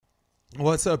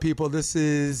What's up, people? This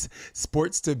is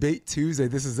Sports Debate Tuesday.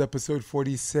 This is episode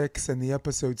 46, and the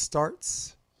episode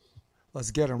starts.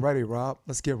 Let's get them ready, Rob.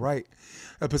 Let's get right.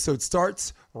 Episode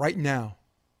starts right now.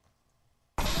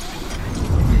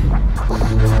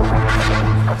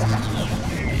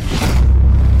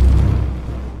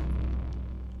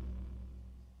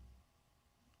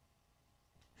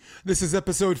 This is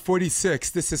episode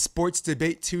 46. This is Sports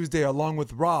Debate Tuesday along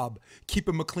with Rob. Keep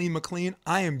it McLean.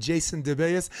 I am Jason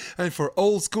Demetrious. And for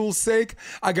old school's sake,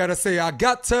 I gotta say, I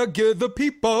got to give the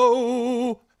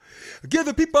people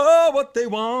what they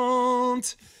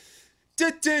want.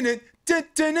 What's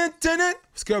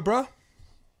good, bro?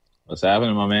 What's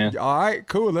happening, my man? All right,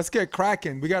 cool. Let's get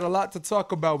cracking. We got a lot to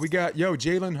talk about. We got,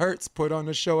 Jaylen Hurts put on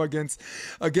the show against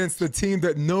the team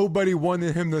that nobody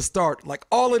wanted him to start. Like,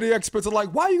 all of the experts are like,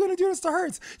 why are you going to do this to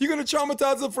Hurts? You're going to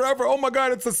traumatize him forever. Oh, my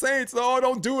God, it's the Saints. Oh,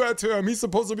 don't do that to him. He's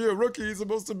supposed to be a rookie. He's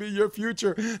supposed to be your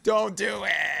future. Don't do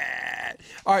it.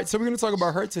 All right, so we're going to talk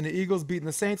about Hurts and the Eagles beating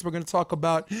the Saints. We're going to talk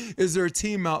about, is there a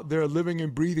team out there living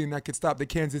and breathing that could stop the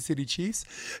Kansas City Chiefs?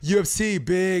 UFC,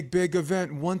 big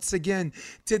event. Once again,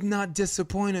 did not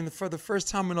disappoint, and for the first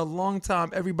time in a long time,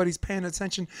 everybody's paying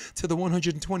attention to the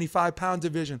 125-pound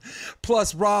division.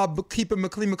 Plus, Rob, keep it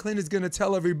McLean is going to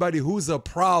tell everybody who's a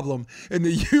problem in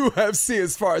the UFC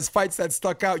as far as fights that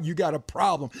stuck out. You got a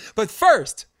problem. But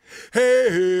first,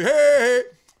 hey.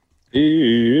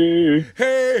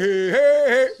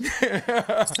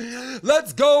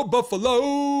 Let's go,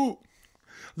 Buffalo.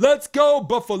 Let's go,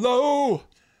 Buffalo.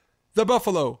 The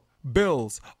Buffalo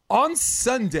Bills on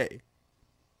Sunday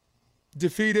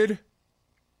defeated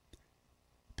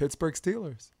Pittsburgh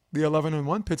Steelers. The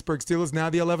 11-1 Pittsburgh Steelers, now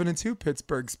the 11-2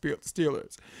 Pittsburgh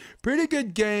Steelers. Pretty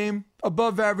good game,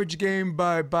 above average game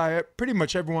by pretty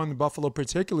much everyone in Buffalo,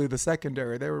 particularly the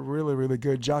secondary. They were really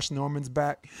good. Josh Norman's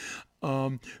back.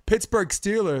 Pittsburgh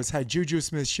Steelers had Juju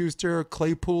Smith-Schuster.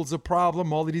 Claypool's a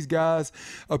problem. All of these guys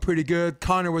are pretty good.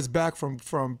 Connor was back from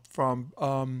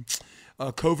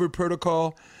COVID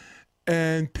protocol.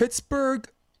 And Pittsburgh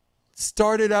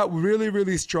started out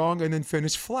really strong and then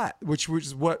finished flat, which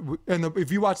is what, and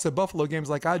if you watch the Buffalo games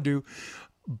like I do,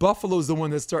 Buffalo's the one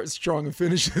that starts strong and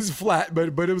finishes flat, but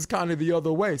it was kind of the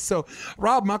other way. So,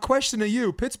 Rob, my question to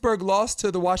you, Pittsburgh lost to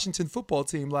the Washington football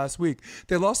team last week.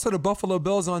 They lost to the Buffalo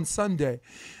Bills on Sunday.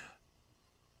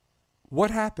 What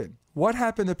happened? What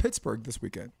happened to Pittsburgh this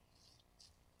weekend?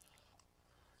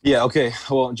 Yeah, okay.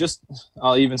 Well,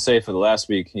 I'll even say for the last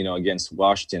week, against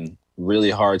Washington,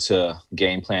 really hard to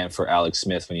game plan for Alex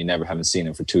Smith when you never haven't seen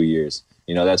him for 2 years.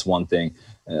 That's one thing.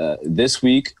 This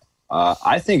week,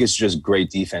 I think it's just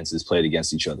great defenses played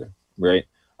against each other, right?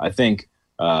 I think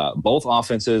both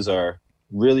offenses are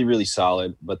really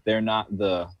solid, but they're not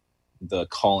the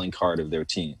calling card of their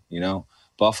team,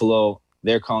 Buffalo,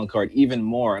 their calling card even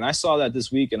more. And I saw that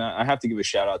this week, and I have to give a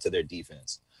shout out to their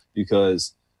defense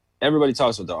because everybody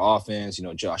talks about their offense,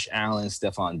 Josh Allen,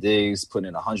 Stephon Diggs putting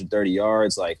in 130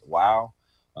 yards, like, wow.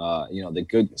 The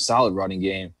good, solid running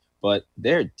game. But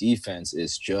their defense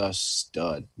is just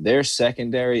stud. Their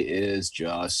secondary is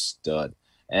just stud.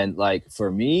 And, for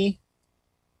me,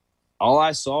 all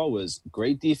I saw was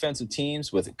great defensive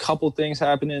teams with a couple things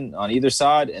happening on either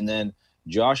side. And then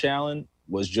Josh Allen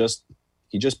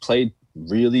he just played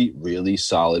really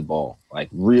solid ball,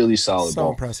 really solid ball.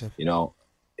 So impressive.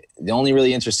 The only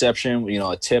really interception,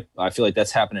 a tip, I feel like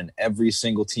that's happened in every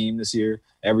single team this year.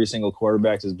 Every single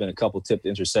quarterback has been a couple tipped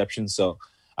interceptions. So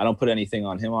I don't put anything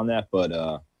on him on that. But,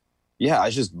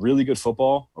 it's just really good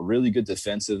football, a really good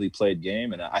defensively played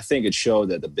game. And I think it showed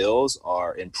that the Bills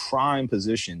are in prime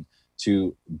position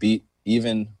to beat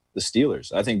even the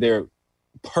Steelers. I think they're a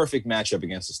perfect matchup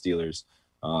against the Steelers.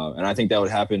 And I think that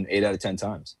would happen 8 out of 10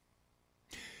 times.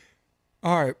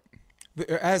 All right.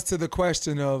 As to the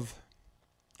question of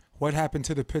what happened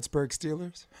to the Pittsburgh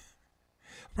Steelers?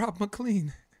 Rob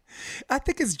McLean, I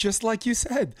think it's just like you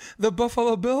said. The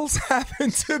Buffalo Bills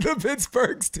happened to the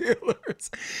Pittsburgh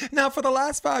Steelers. Now, for the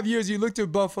last 5 years, you looked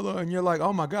at Buffalo and you're like,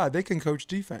 oh, my God, they can coach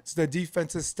defense. Their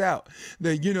defense is stout.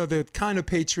 They're kind of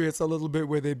Patriots a little bit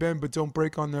where they've been, but don't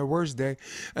break on their worst day.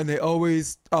 And they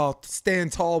always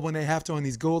stand tall when they have to on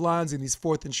these goal lines and these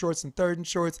 4th and shorts and 3rd and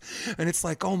shorts. And it's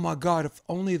like, oh, my God, if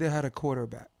only they had a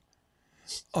quarterback.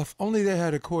 If only they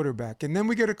had a quarterback. And then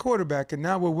we get a quarterback, and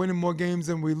now we're winning more games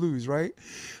than we lose, right?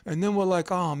 And then we're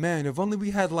like, oh, man, if only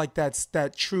we had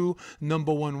that true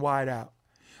number one wideout.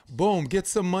 Boom, get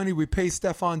some money. We pay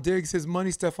Stephon Diggs his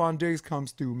money. Stephon Diggs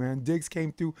comes through, man. Diggs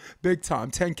came through big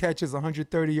time. 10 catches,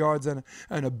 130 yards, and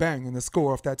a bang, and a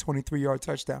score off that 23-yard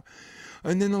touchdown.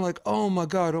 And then they're like, oh, my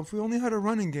God, if we only had a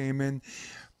running game.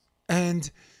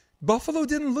 And Buffalo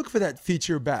didn't look for that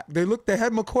feature back. They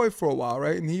had McCoy for a while,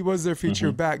 right? And he was their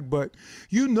feature back. But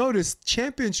you notice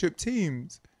championship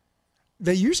teams,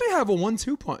 they usually have a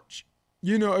 1-2 punch.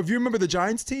 You know, if you remember the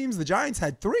Giants teams, the Giants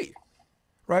had 3,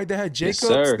 right? They had Jacobs,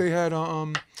 Yes, they had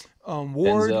Ward.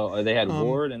 Denzel, they had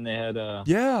Ward, and they had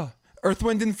Earth,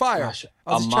 Wind, and Fire. Gosh,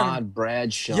 Ahmad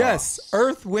Bradshaw. Yes,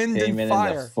 Earth, Wind, came and in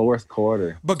Fire. In the fourth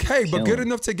quarter. But hey, but good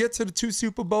enough to get to the 2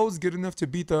 Super Bowls, good enough to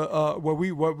beat the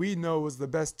what we know was the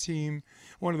best team,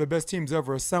 one of the best teams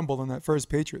ever assembled in that first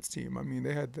Patriots team. I mean,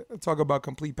 they had talk about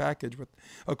complete package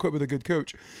equipped with a good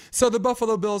coach. So the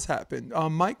Buffalo Bills happened.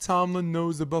 Mike Tomlin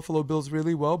knows the Buffalo Bills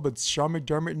really well, but Sean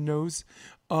McDermott knows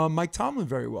Mike Tomlin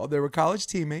very well. They were college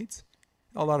teammates.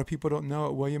 A lot of people don't know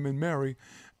it, William and Mary.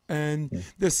 And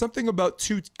there's something about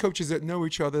 2 coaches that know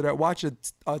each other that watch a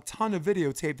ton of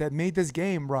videotape that made this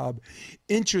game, Rob,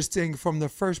 interesting from the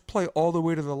first play all the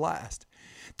way to the last.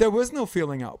 There was no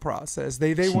feeling out process.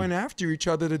 They went after each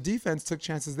other. The defense took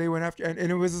chances. They went after, and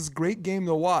it was this great game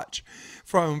to watch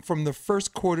from the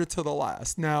first quarter to the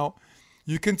last. Now,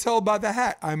 you can tell by the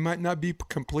hat, I might not be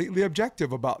completely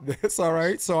objective about this, all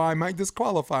right? So I might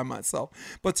disqualify myself.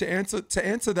 But to answer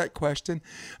that question,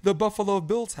 the Buffalo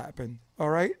Bills happened, all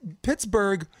right?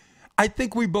 Pittsburgh, I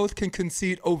think we both can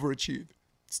concede overachieved,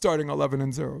 starting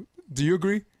 11-0. Do you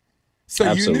agree?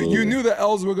 So you knew the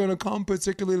L's were going to come,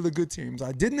 particularly the good teams.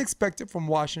 I didn't expect it from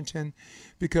Washington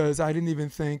because I didn't even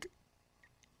think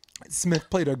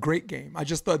Smith played a great game. I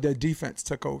just thought their defense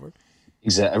took over.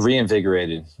 Exactly,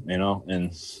 reinvigorated, you know,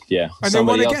 and yeah. And they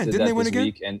won again. Didn't they win again?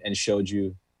 Week and showed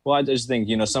you. Well, I just think,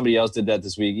 you know, somebody else did that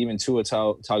this week. Even Tua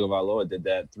Tagovailoa did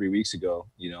that 3 weeks ago,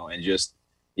 you know, and just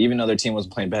even though their team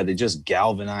wasn't playing bad, they just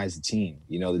galvanized the team.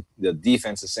 You know, the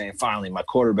defense is saying, finally, my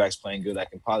quarterback's playing good. I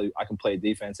can play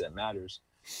defense and it matters.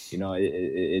 You know,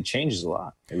 it changes a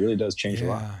lot. It really does change a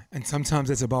lot. And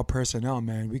sometimes it's about personnel,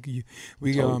 man.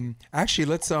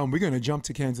 Actually we're gonna jump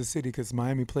to Kansas City because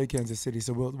Miami played Kansas City,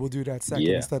 so we'll do that second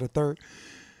instead of third.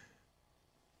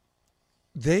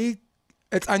 I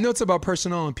know it's about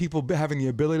personnel and people having the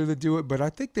ability to do it, but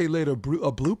I think they laid a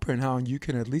blueprint how you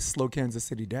can at least slow Kansas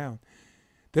City down.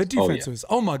 Their defense was,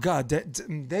 oh my God,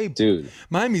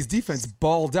 Miami's defense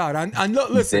balled out. I know,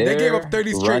 listen, they gave up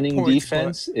 30 straight running points.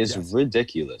 Defense is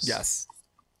ridiculous. Yes.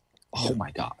 Oh my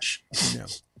gosh. Yeah.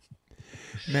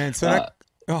 Man, so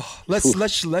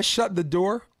let's shut the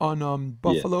door on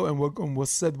Buffalo and we'll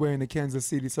segue into Kansas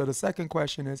City. So the second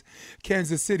question is,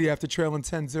 Kansas City, after trailing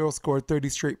 10-0, scored 30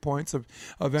 straight points,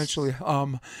 eventually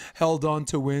held on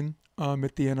to win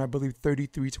at the end, I believe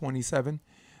 33-27.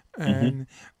 And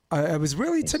it was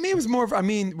really, to me, it was more of, I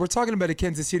mean, we're talking about the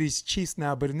Kansas City Chiefs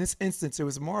now, but in this instance, it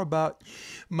was more about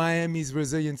Miami's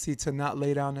resiliency to not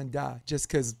lay down and die just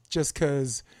because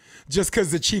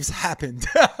the Chiefs happened,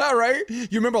 right? You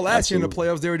remember last year in the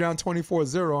playoffs, they were down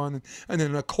 24-0, and then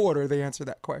in a quarter, they answered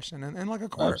that question, and like a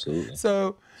quarter. Absolutely.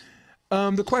 So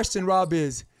the question, Rob,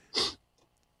 is,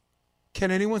 can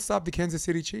anyone stop the Kansas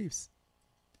City Chiefs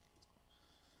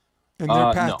and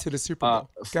their path to the Super Bowl?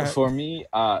 For me,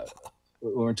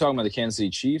 when we're talking about the Kansas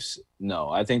City Chiefs, no.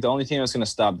 I think the only team that's going to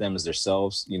stop them is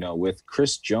themselves. You know, with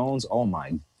Chris Jones, oh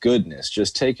my goodness,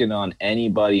 just taking on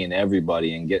anybody and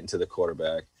everybody and getting to the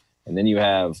quarterback. And then you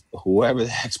have whoever the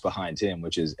heck's behind him,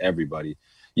 which is everybody.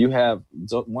 You have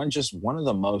one of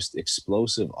the most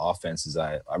explosive offenses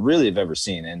I really have ever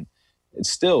seen. And it's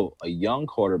still a young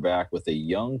quarterback with a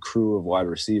young crew of wide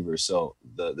receivers. So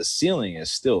the ceiling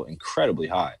is still incredibly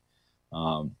high.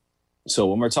 So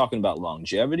when we're talking about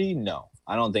longevity, no.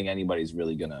 I don't think anybody's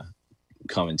really going to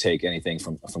come and take anything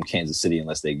from Kansas City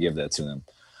unless they give that to them.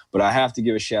 But I have to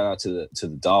give a shout out to the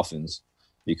Dolphins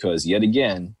because yet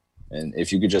again, and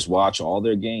if you could just watch all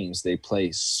their games, they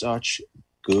play such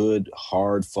good,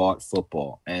 hard-fought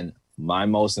football. And my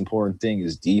most important thing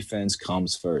is defense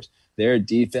comes first. Their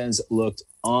defense looked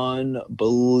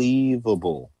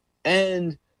unbelievable.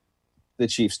 And the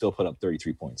Chiefs still put up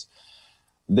 33 points.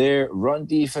 Their run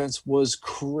defense was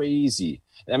crazy.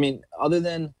 I mean, other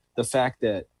than the fact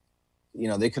that, you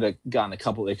know, they could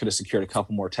have secured a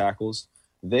couple more tackles.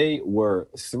 They were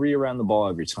 3 around the ball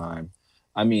every time.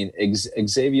 I mean,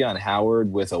 Xavier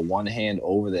Howard with a one-hand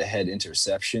over-the-head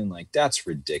interception, like, that's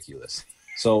ridiculous.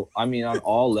 So, I mean, on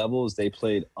all levels, they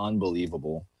played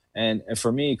unbelievable. And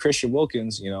for me, Christian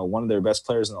Wilkins, you know, one of their best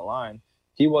players in the line,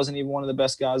 he wasn't even one of the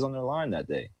best guys on their line that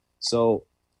day. So,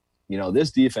 you know,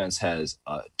 this defense has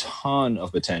a ton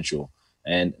of potential,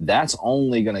 and that's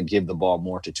only going to give the ball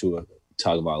more to Tua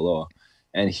Tagovailoa.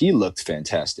 And he looked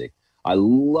fantastic. I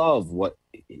love what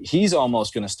he's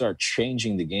almost going to start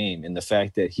changing the game in the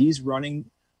fact that he's running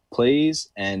plays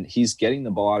and he's getting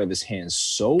the ball out of his hands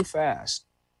so fast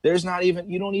there's not even,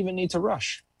 you don't even need to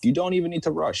rush. You don't even need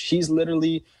to rush. He's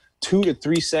literally 2 to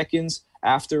 3 seconds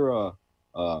after a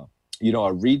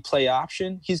read play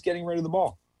option, he's getting rid of the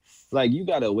ball. Like, you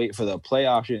got to wait for the play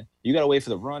option, you got to wait for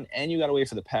the run, and you got to wait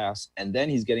for the pass, and then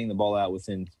he's getting the ball out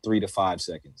within 3 to 5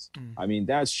 seconds. I mean,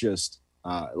 that's just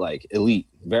like elite,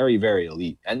 very, very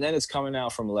elite. And then it's coming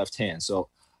out from the left hand. So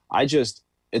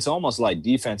it's almost like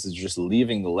defense is just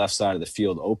leaving the left side of the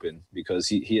field open because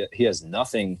he has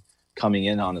nothing coming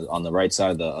in on the right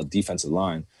side of the defensive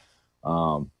line.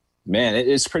 Man,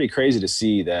 it's pretty crazy to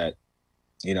see that,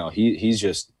 you know,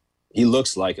 he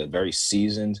looks like a very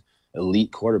seasoned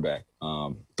elite quarterback.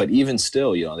 But even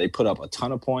still, you know, they put up a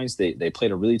ton of points. They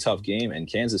played a really tough game,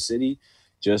 and Kansas City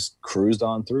just cruised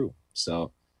on through.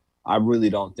 So I really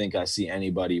don't think I see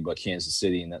anybody but Kansas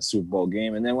City in that Super Bowl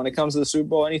game. And then when it comes to the Super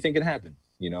Bowl, anything can happen,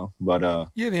 you know. But the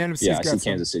NFC's I see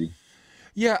Kansas City.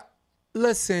 Yeah,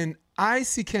 listen, I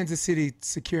see Kansas City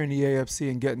securing the AFC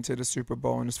and getting to the Super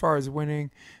Bowl. And as far as winning,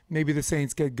 maybe the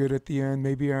Saints get good at the end.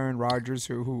 Maybe Aaron Rodgers,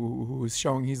 who is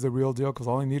showing he's the real deal, because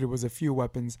all he needed was a few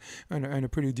weapons and a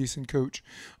pretty decent coach.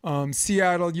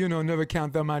 Seattle, you know, never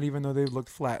count them out, even though they've looked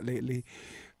flat lately.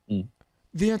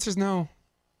 The answer is no.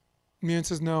 The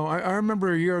answer is no. I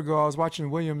remember a year ago I was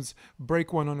watching Williams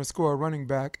break one on a score running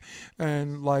back,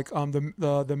 and like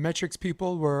the metrics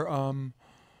people were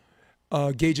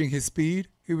gauging his speed.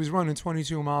 He was running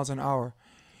 22 miles an hour,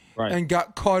 and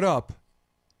got caught up.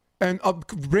 And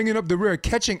bringing up the rear,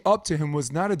 catching up to him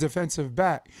was not a defensive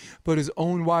back, but his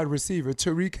own wide receiver,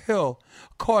 Tyreek Hill,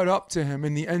 caught up to him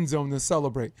in the end zone to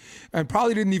celebrate, and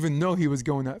probably didn't even know he was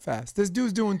going that fast. This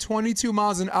dude's doing 22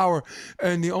 miles an hour,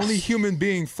 and the only human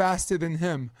being faster than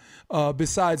him,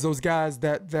 besides those guys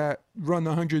that run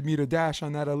the 100-meter dash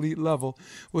on that elite level,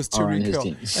 was Tyreek Hill.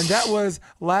 And that was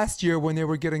last year when they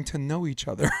were getting to know each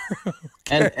other.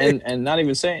 Okay. And not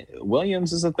even saying,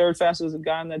 Williams is the third fastest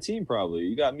guy on that team probably.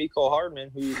 You got Mecole Hardman,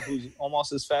 who's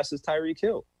almost as fast as Tyreek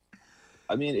Hill.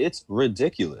 I mean, it's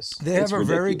ridiculous. They have a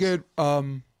very good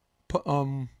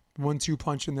 1-2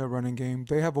 punch in their running game.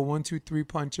 They have a 1-2-3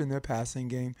 punch in their passing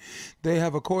game. They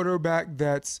have a quarterback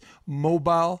that's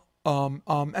mobile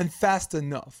and fast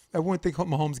enough. I wouldn't think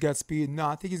Mahomes got speed. No,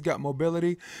 I think he's got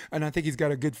mobility, and I think he's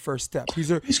got a good first step.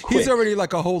 He's already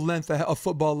like a whole length ahead of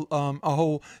football, a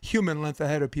whole human length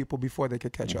ahead of people before they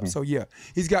could catch up. So yeah,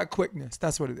 he's got quickness.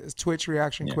 That's what it is. Twitch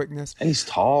reaction quickness. And he's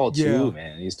tall too,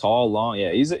 man. He's tall, long.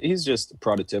 Yeah, he's just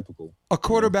prototypical. A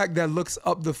quarterback that looks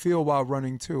up the field while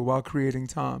running too, while creating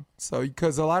time. So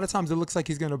because a lot of times it looks like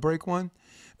he's going to break one.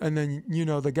 And then, you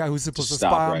know, the guy who's supposed to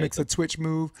spy makes a twitch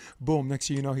move. Boom. Next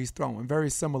thing you know, he's throwing.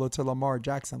 Very similar to Lamar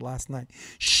Jackson last night.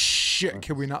 Shit.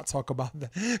 Can we not talk about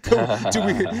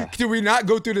that? Do we not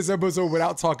go through this episode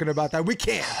without talking about that? We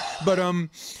can't. But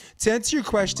to answer your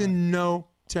question, no.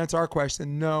 To answer our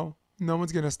question, no. No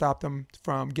one's going to stop them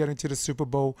from getting to the Super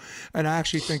Bowl. And I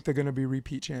actually think they're going to be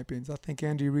repeat champions. I think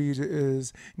Andy Reid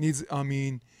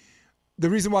the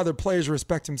reason why their players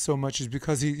respect him so much is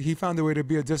because he found a way to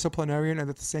be a disciplinarian and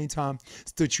at the same time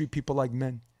still treat people like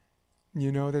men.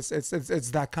 You know, it's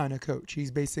that kind of coach.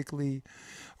 He's basically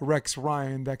Rex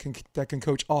Ryan that can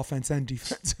coach offense and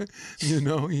defense. you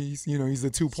know, he's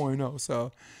the 2.0.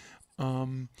 So,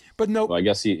 but no. Well, I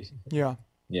guess Yeah.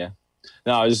 No,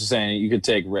 I was just saying you could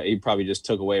he probably just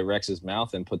took away Rex's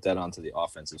mouth and put that onto the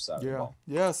offensive side of the ball.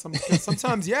 Yeah.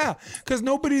 Sometimes, yeah, because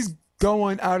nobody's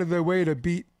going out of their way to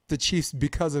beat the Chiefs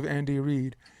because of Andy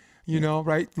Reid, you know,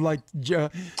 right? Like,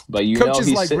 but coaches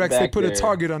like Rex, they put a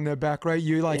target on their back, right?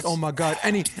 You're like, oh my God,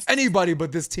 anybody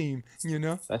but this team, you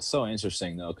know? That's so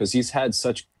interesting though, because he's had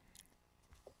such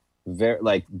very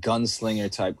like gunslinger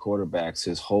type quarterbacks.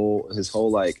 His whole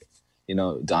like, you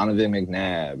know, Donovan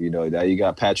McNabb, you know, that you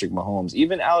got Patrick Mahomes,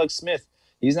 even Alex Smith.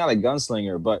 He's not a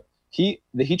gunslinger, but he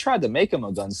tried to make him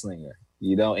a gunslinger.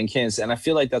 You know, in Kansas, and I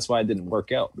feel like that's why it didn't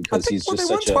work out because he's just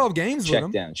such a 12 games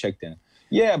check down.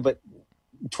 Yeah, but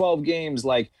 12 games,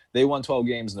 like they won 12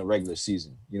 games in the regular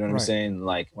season. You know what I'm saying?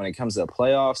 Like when it comes to the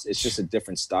playoffs, it's just a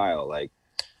different style. Like,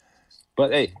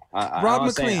 but hey, Rob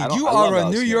McLean, you are a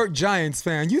New York Giants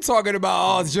fan. You talking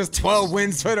about it's just 12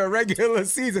 wins for the regular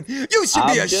season? You should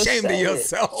be ashamed of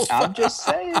yourself. I'm just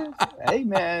saying. Hey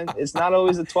man, it's not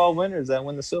always the 12 winners that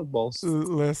win the Super Bowls.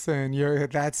 Listen,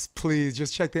 please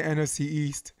just check the NFC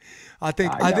East. I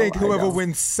think whoever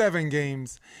wins 7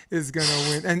 games is gonna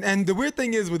win. And the weird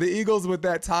thing is with the Eagles with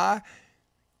that tie,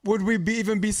 would we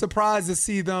even be surprised to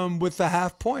see them with the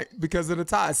half point because of the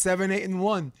tie?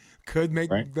 7-8-1 could make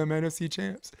them NFC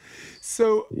champs.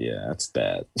 So yeah, that's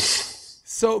bad.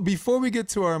 So before we get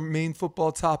to our main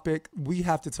football topic, we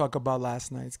have to talk about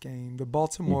last night's game. The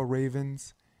Baltimore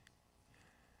Ravens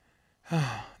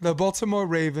The Baltimore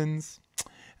Ravens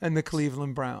and the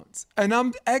Cleveland Browns. And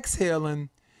I'm exhaling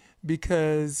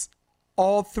because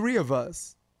all three of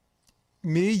us,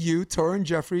 me, you, Torrin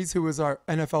Jeffries, who was our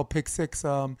NFL Pick Six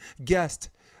guest,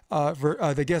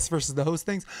 the guest versus the host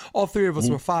things, all three of us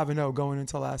were 5-0 going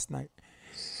into last night.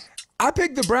 I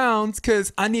picked the Browns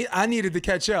because I needed to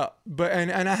catch up,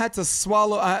 and I had to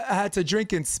swallow. I had to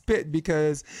drink and spit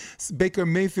because Baker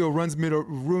Mayfield rubs me the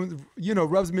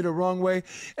wrong way,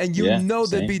 and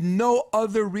there'd be no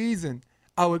other reason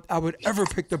I would ever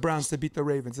pick the Browns to beat the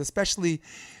Ravens, especially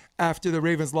after the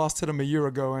Ravens lost to them a year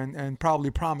ago and probably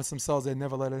promised themselves they'd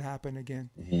never let it happen again.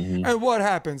 Mm-hmm. And what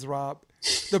happens, Rob?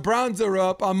 The Browns are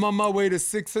up. I'm on my way to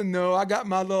 6-0. I got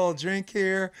my little drink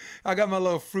here. I got my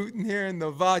little fruit in here and the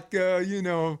vodka,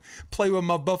 play with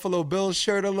my Buffalo Bills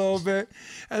shirt a little bit.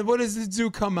 And what does this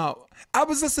dude come out? I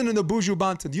was listening to Buju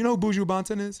Banton. Do you know who Buju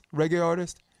Banton is? Reggae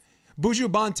artist? Buju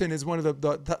Banton is one of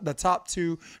the top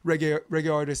 2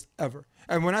 reggae artists ever.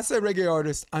 And when I say reggae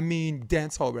artist, I mean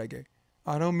dancehall reggae.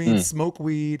 I don't mean smoke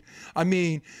weed. I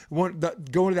mean going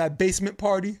to that basement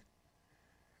party.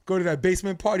 Go to that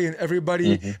basement party and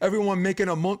everyone making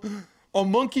a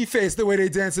monkey face the way they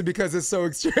dance it because it's so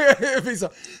extreme.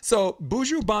 So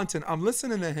Buju Banton, I'm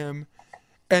listening to him,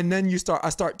 and then I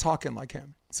start talking like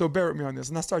him. So bear with me on this,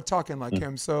 and I start talking like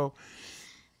him. So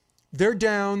they're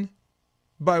down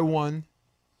by 1.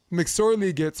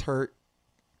 McSorley gets hurt.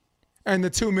 And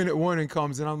the 2-minute warning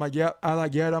comes, and I'm like,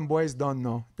 them boys don't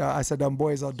know. I said, them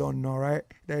boys are don't know, right?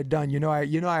 They're done. You know,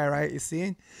 right? You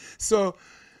see? So,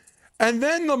 and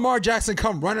then Lamar Jackson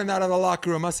come running out of the locker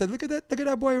room. I said, look at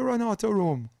that boy run out the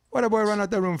room. What that boy run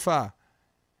out the room for?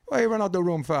 Why he run out the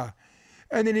room for?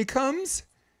 And then he comes,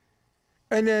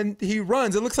 and then he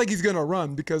runs. It looks like he's gonna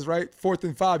run because 4th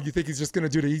and 5, you think he's just gonna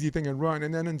do the easy thing and run.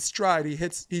 And then in stride, he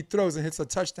throws and hits a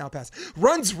touchdown pass.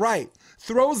 Runs right,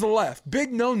 throws left,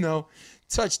 big no,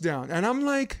 touchdown. And I'm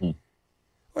like, well,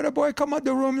 the boy come out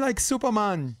the room like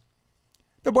Superman.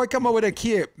 The boy come out with a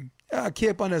cape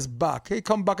on his back. He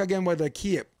come back again with a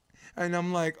cape. And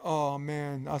I'm like, oh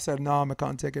man. I said, no, I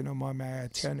can't take it no more, man.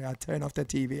 I turn off the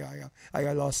TV. I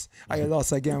lost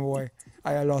again, boy.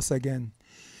 I lost again.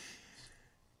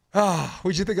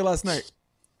 What'd you think of last night?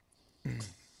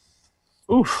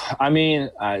 Oof. I mean,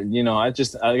 I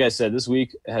just, like I said, this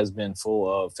week has been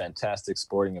full of fantastic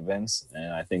sporting events,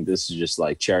 and I think this is just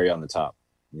like cherry on the top.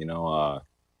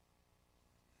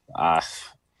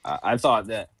 I thought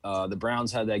that the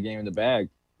Browns had that game in the bag,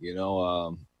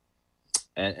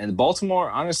 and Baltimore,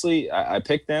 honestly, I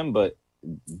picked them, but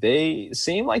they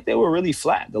seemed like they were really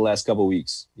flat the last couple of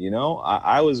weeks.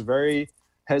 I was very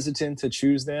hesitant to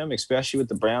choose them, especially with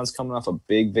the Browns coming off a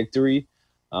big victory.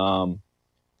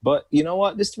 But you know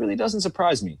what? This really doesn't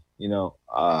surprise me.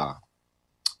 The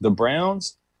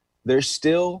Browns, they're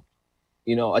still,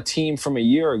 a team from a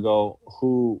year ago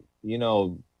who,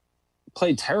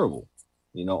 played terrible,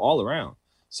 all around.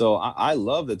 So I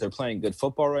love that they're playing good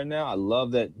football right now. I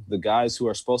love that the guys who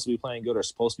are supposed to be playing good are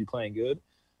supposed to be playing good.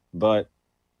 But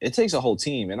it takes a whole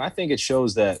team. And I think it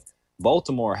shows that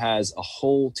Baltimore has a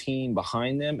whole team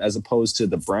behind them as opposed to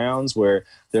the Browns where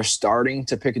they're starting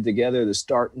to pick it together. They're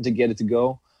starting to get it to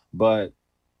go. But,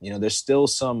 there's still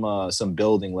some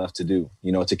building left to do,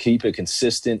 to keep a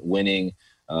consistent winning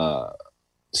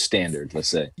standard, let's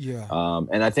say. Yeah.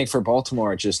 And I think for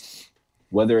Baltimore, just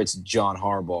whether it's John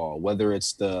Harbaugh, whether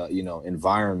it's the,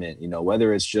 environment,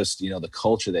 whether it's just, the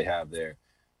culture they have there,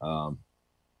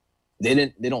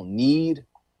 they don't need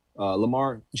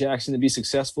Lamar Jackson to be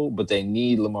successful, but they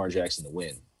need Lamar Jackson to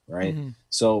win, right? Mm-hmm.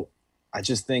 So I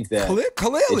just think that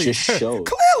clearly. It just showed.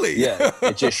 Clearly. Yeah,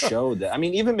 it just showed that. I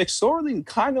mean, even McSorley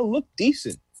kind of looked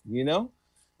decent,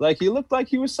 Like he looked like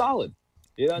he was solid,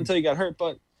 until he got hurt.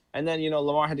 And then,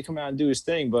 Lamar had to come out and do his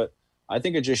thing. But I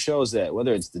think it just shows that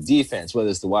whether it's the defense, whether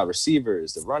it's the wide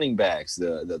receivers, the running backs,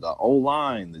 the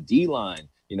O-line, the D-line,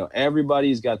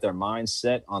 everybody's got their mind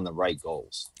set on the right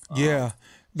goals. Yeah.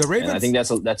 The Ravens. And I think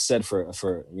that's said for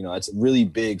it's really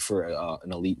big for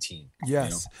an elite team.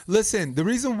 Yes. Listen, the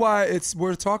reason why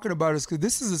we're talking about it is because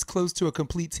this is as close to a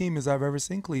complete team as I've ever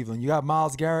seen Cleveland. You got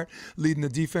Myles Garrett leading the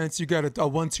defense. You got a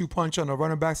 1-2 punch on the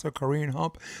running backs of Kareem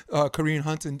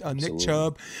Hunt and Nick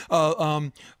Chubb.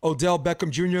 Odell Beckham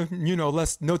Jr.,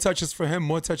 no touches for him,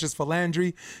 more touches for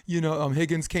Landry.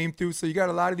 Higgins came through. So you got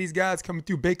a lot of these guys coming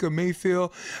through. Baker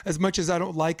Mayfield, as much as I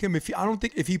don't like him, if he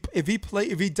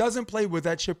doesn't play with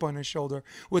that chip on his shoulder,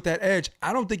 with that edge,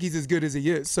 I don't think he's as good as he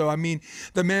is. So,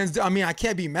 I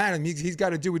can't be mad at him. He's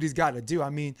got to do what he's got to do. I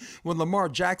mean, when Lamar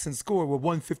Jackson scored with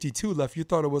 152 left, you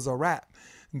thought it was a wrap.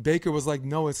 And Baker was like,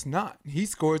 no, it's not. He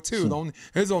scored too.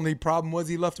 His only problem was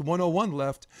he left 101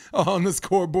 left on the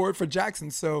scoreboard for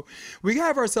Jackson. So we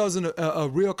have ourselves a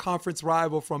real conference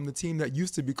rival from the team that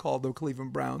used to be called the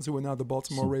Cleveland Browns, who are now the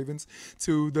Baltimore Ravens,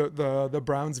 to the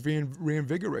Browns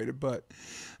reinvigorated. But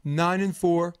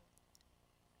 9-4.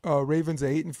 Ravens are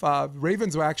 8-5.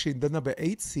 Ravens were actually the number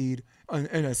 8 seed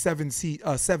in a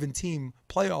 7-team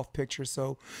playoff picture.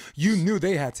 So you knew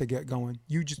they had to get going.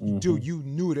 You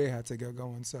knew they had to get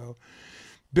going. So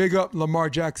big up Lamar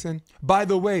Jackson. By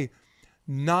the way,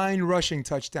 9 rushing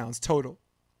touchdowns total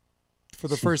for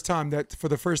the first time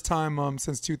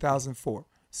since 2004.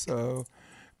 So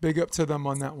big up to them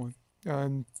on that one.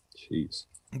 And jeez.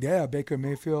 Yeah, Baker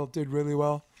Mayfield did really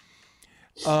well.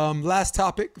 Last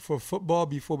topic for football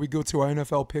before we go to our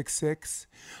NFL pick 6.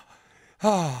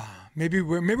 Maybe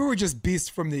we're just beasts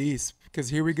from the East, because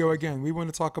here we go again. We want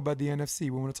to talk about the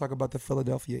NFC. We want to talk about the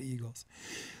Philadelphia Eagles.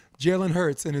 Jaylen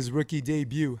Hurts in his rookie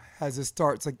debut got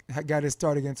his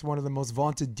start against one of the most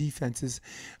vaunted defenses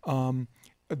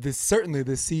certainly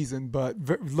this season, but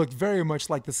looked very much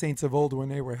like the Saints of old when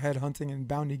they were headhunting and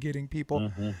bounty getting people.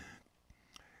 Mm-hmm.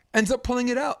 Ends up pulling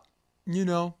it out,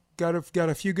 Got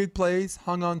a few good plays,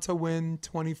 hung on to win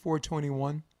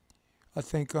 24-21. I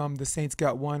think the Saints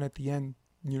got one at the end,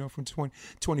 from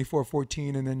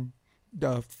 24-14, and then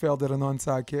failed at an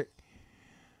onside kick.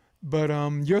 But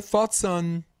your thoughts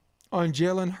on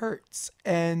Jaylen Hurts,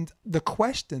 and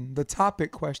the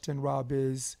topic question, Rob,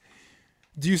 is,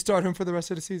 do you start him for the rest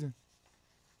of the season?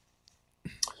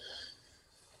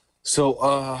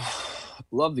 So,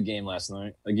 love the game last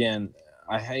night. Again,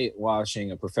 I hate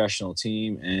watching a professional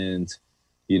team and,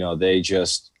 they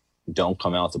just don't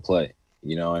come out to play.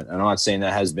 And I'm not saying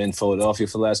that has been Philadelphia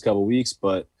for the last couple of weeks,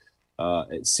 but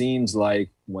it seems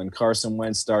like when Carson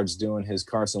Wentz starts doing his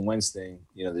Carson Wentz thing,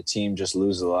 the team just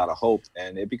loses a lot of hope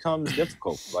and it becomes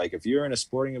difficult. Like if you're in a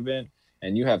sporting event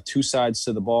and you have 2 sides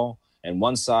to the ball and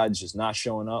one side's just not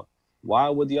showing up, why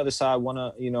would the other side want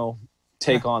to,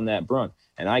 take on that brunt?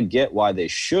 And I get why they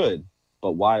should,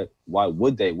 but why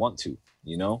would they want to?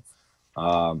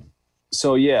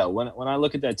 So yeah, when I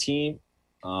look at that team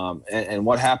and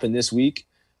what happened this week,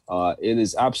 it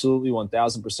is absolutely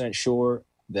 1,000% sure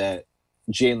that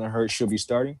Jaylen Hurts should be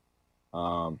starting.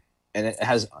 And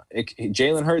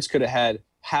Jaylen Hurts could have had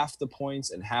half the points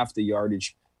and half the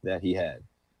yardage that he had.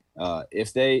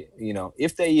 If they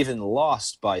even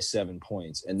lost by 7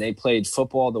 points and they played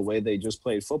football the way they just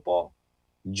played football,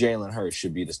 Jaylen Hurts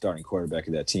should be the starting quarterback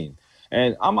of that team.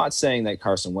 And I'm not saying that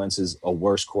Carson Wentz is a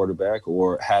worse quarterback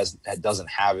or doesn't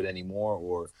have it anymore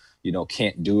or,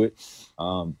 can't do it.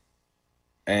 And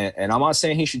I'm not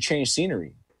saying he should change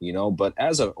scenery, but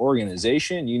as an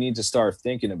organization, you need to start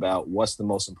thinking about what's the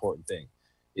most important thing.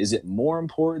 Is it more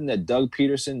important that Doug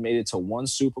Peterson made it to 1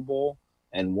 Super Bowl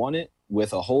and won it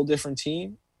with a whole different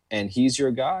team and he's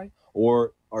your guy?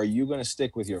 Or are you going to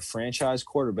stick with your franchise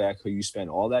quarterback who you spend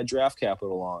all that draft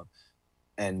capital on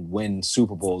and win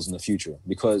Super Bowls in the future?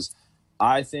 Because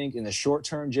I think in the short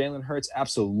term, Jaylen Hurts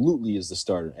absolutely is the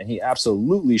starter, and he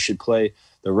absolutely should play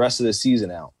the rest of the season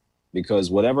out,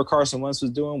 because whatever Carson Wentz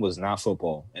was doing was not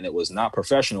football, and it was not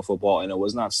professional football, and it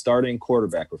was not starting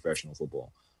quarterback professional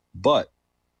football. But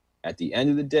at the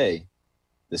end of the day,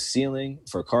 the ceiling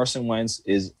for Carson Wentz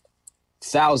is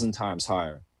 1,000 times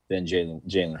higher than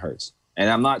Jaylen Hurts. And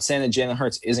I'm not saying that Jaylen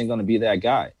Hurts isn't going to be that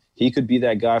guy. He could be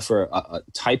that guy for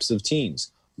types of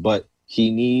teams, but he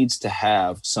needs to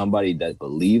have somebody that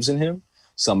believes in him,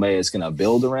 somebody that's going to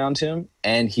build around him,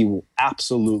 and he will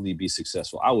absolutely be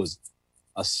successful. I was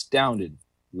astounded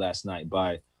last night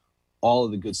by all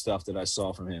of the good stuff that I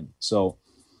saw from him. So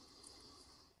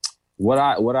what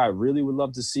I really would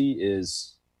love to see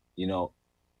is,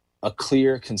 a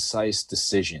clear, concise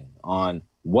decision on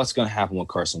what's going to happen with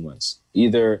Carson Wentz.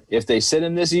 Either if they sit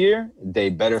him this year, they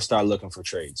better start looking for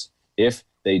trades. If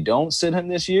they don't sit him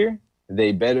this year,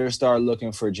 they better start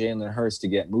looking for Jaylen Hurts to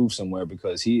get moved somewhere,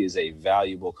 because he is a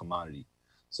valuable commodity.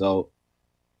 So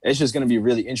it's just going to be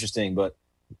really interesting. But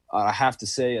I have to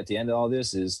say at the end of all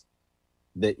this is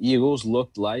the Eagles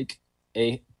looked like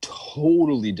a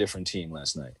totally different team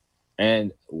last night.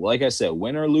 And like I said,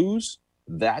 win or lose,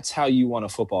 that's how you want a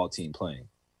football team playing.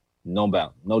 No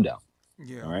doubt.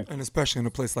 Yeah, all right? And especially in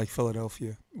a place like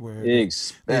Philadelphia, where they're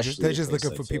just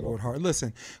looking for people with heart.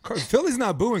 Listen, Philly's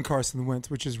not booing Carson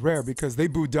Wentz, which is rare, because they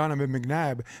booed Donovan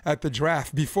McNabb at the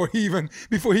draft before he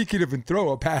could even throw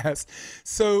a pass.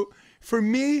 So for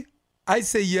me, I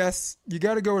say yes. You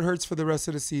got to go with Hurts for the rest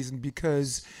of the season,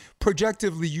 because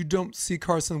projectively you don't see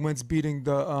Carson Wentz beating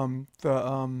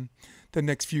the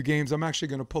next few games. I'm actually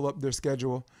going to pull up their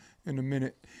schedule in a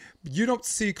minute. You don't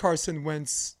see Carson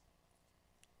Wentz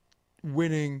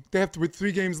winning. They have with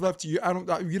 3 games left. You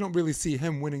don't really see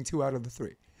him winning 2 out of the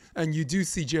 3. And you do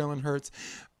see Jaylen Hurts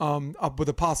up with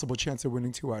a possible chance of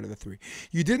winning 2 out of the 3.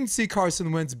 You didn't see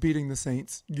Carson Wentz beating the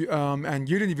Saints, and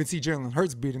you didn't even see Jaylen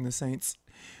Hurts beating the Saints,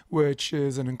 which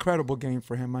is an incredible game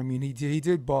for him. I mean, he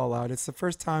did ball out. It's the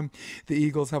first time the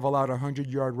Eagles have allowed a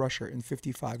 100-yard rusher in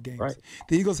 55 games. Right.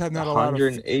 The Eagles have not allowed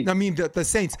 108. The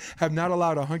Saints have not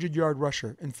allowed a 100-yard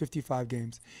rusher in 55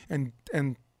 games.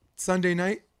 And Sunday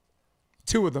night,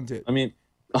 2 of them did. I mean,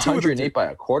 108 by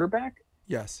a quarterback?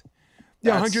 Yes.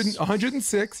 Yeah,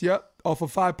 106, yep, off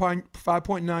of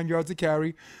 5.9 yards a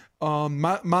carry.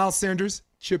 Miles Sanders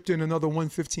chipped in another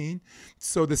 115.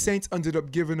 So the Saints ended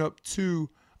up giving up 2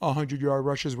 100-yard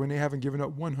rushers when they haven't given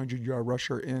up 100-yard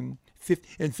rusher in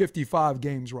 55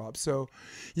 games, Rob. So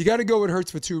you got to go with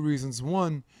Hurts for 2 reasons.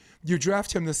 One, you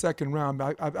draft him the second round.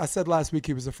 I said last week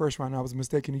he was the first round. I was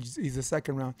mistaken. He's the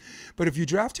second round. But if you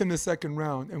draft him the second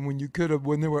round, and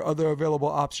when there were other available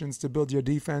options to build your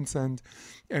defense and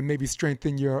maybe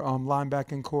strengthen your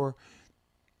linebacking core,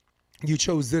 you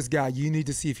chose this guy. You need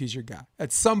to see if he's your guy.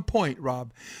 At some point,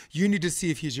 Rob, you need to see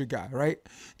if he's your guy, right?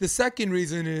 The second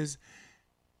reason is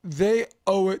they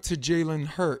owe it to Jaylen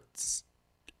Hurts.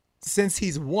 Since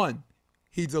he's won,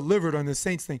 he delivered on the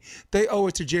Saints thing. They owe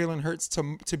it to Jaylen Hurts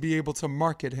to be able to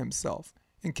market himself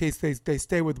in case they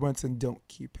stay with Wentz and don't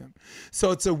keep him.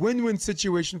 So it's a win-win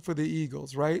situation for the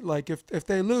Eagles, right? Like if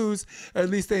they lose, at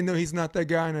least they know he's not that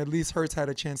guy, and at least Hurts had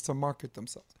a chance to market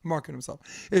himself.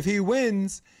 If he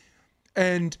wins,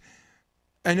 and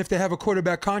if they have a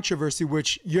quarterback controversy,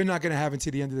 which you're not going to have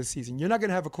until the end of the season, you're not going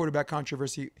to have a quarterback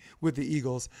controversy with the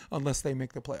Eagles unless they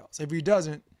make the playoffs. If he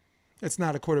doesn't, it's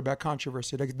not a quarterback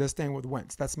controversy. They're staying with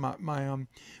Wentz. That's my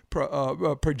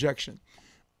projection.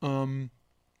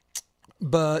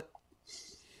 But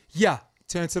yeah,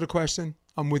 to answer the question,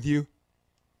 I'm with you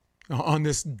on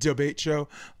this debate show.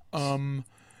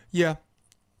 Yeah,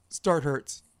 start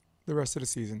Hurts the rest of the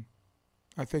season.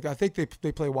 I think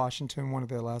they play Washington one of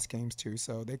their last games too,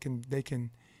 so they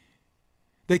can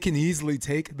easily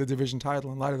take the division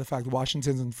title in light of the fact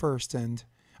Washington's in first, and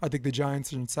I think the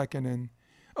Giants are in second, and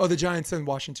the Giants and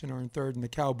Washington are in third, and the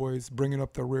Cowboys bringing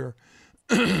up the rear.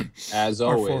 As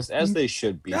always, as they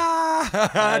should be.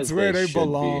 That's where they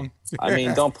belong. I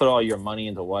mean, don't put all your money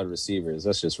into wide receivers.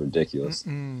 That's just ridiculous.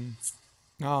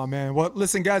 Oh, man. Well,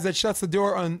 listen, guys, that shuts the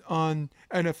door on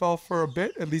NFL for a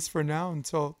bit, at least for now,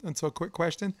 until a quick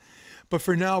question. But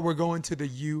for now, we're going to the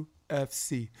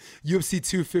UFC. UFC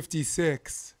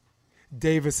 256,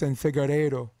 Davis and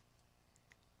Figueiredo,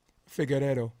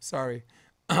 sorry.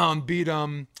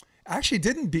 Actually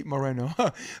didn't beat Moreno.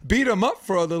 Beat him up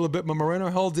for a little bit, but Moreno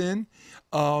held in.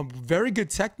 Very good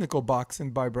technical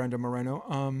boxing by Brandon Moreno.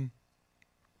 And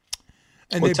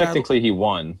technically he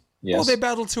won. Yes. Well, they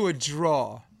battled to a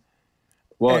draw.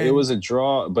 Well, it was a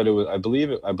draw, but it was. I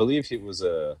believe it was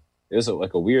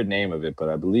like a weird name of it, but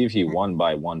I believe he won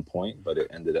by 1 point. But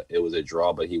it was a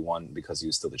draw, but he won because he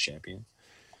was still the champion.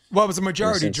 Well, it was a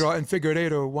majority draw, and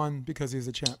Figueiredo won because he was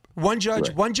a champ. One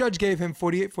judge gave him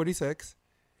 48-46,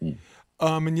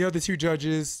 and the other 2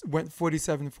 judges went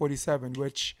 47-47.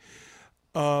 Which,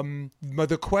 but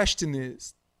the question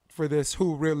is, for this,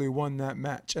 who really won that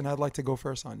match? And I'd like to go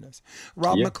first on this.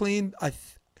 Rob McLean,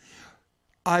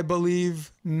 I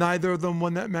believe neither of them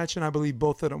won that match, and I believe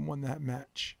both of them won that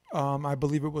match. I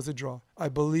believe it was a draw. I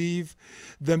believe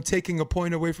them taking a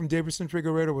point away from Deiveson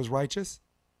Figueiredo was righteous.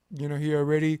 You know, he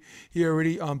already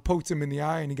poked him in the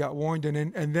eye, and he got warned,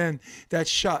 and then that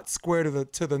shot square to the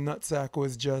nutsack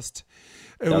was just.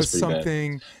 It was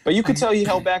something. Bad. But you could tell he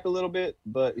held back a little bit,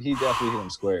 but he definitely hit him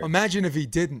square. Imagine if he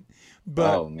didn't.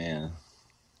 But oh man,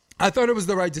 I thought it was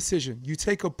the right decision. You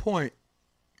take a point.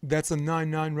 That's a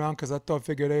 9-9 round because I thought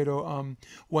Figueiredo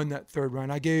won that third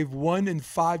round. I gave 1 and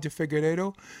 5 to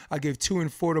Figueiredo. I gave 2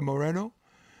 and 4 to Moreno.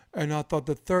 And I thought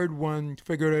the third one,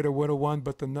 Figueiredo would have won,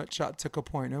 but the nut shot took a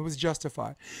point. It was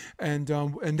justified. And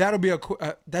that'll be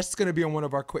that's going to be on one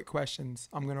of our quick questions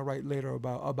I'm going to write later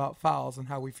about fouls and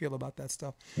how we feel about that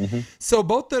stuff. So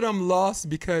both of them lost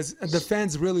because the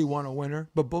fans really want a winner,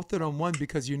 but both of them won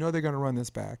because they're going to run this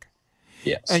back.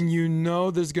 Yes. And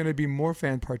there's going to be more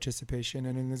fan participation,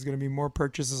 and then there's going to be more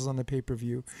purchases on the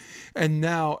pay-per-view. And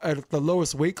now at the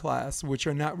lowest weight class, which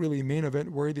are not really main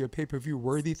event worthy or pay-per-view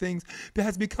worthy things, it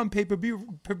has become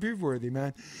pay-per-view worthy,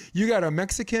 man. You got a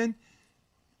Mexican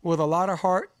with a lot of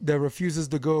heart that refuses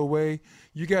to go away.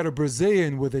 You got a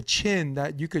Brazilian with a chin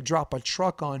that you could drop a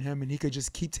truck on him and he could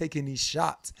just keep taking these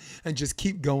shots and just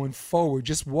keep going forward,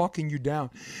 just walking you down.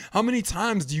 How many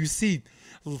times do you see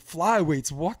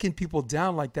flyweights walking people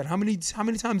down like that. How many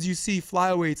times do you see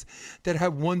flyweights that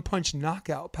have one punch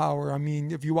knockout power? I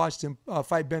mean, if you watched him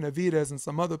fight Benavidez and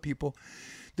some other people,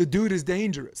 the dude is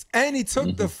dangerous. And he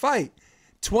took the fight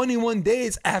 21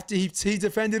 days after he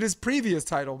defended his previous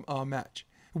title match.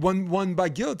 Won by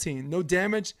guillotine. No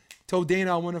damage. Told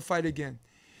Dana I want to fight again.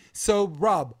 So,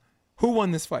 Rob, who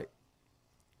won this fight?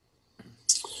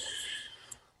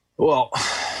 Well,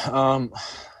 the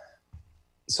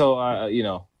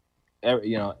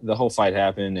whole fight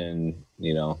happened, and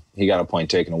he got a point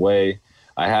taken away.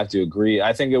 I have to agree.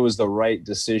 I think it was the right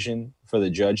decision for the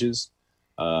judges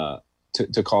to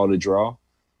call it a draw.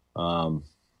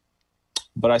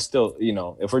 But I still,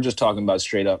 if we're just talking about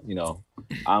straight up,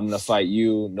 I'm gonna fight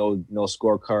you. No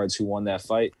scorecards. Who won that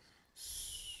fight?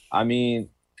 I mean,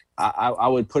 I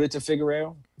would put it to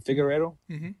Figueiredo.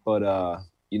 But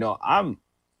I'm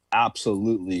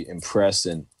absolutely impressed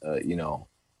and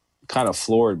kind of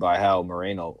floored by how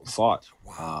Moreno fought.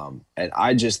 Wow. And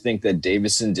I just think that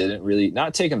Davison didn't really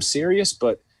not take him serious,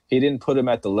 but he didn't put him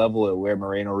at the level of where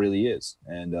Moreno really is.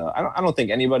 And I don't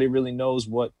think anybody really knows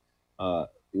what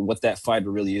that fighter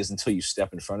really is until you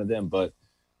step in front of them. But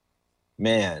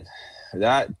man,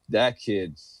 that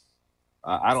kid,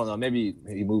 I don't know, maybe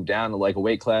he moved down to like a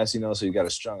weight class, so he got a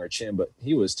stronger chin, but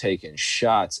he was taking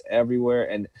shots everywhere.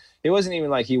 And it wasn't even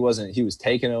like he was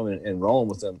taking them and rolling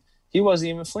with them. He wasn't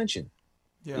even flinching.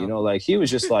 Yeah. He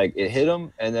was just like, it hit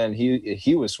him and then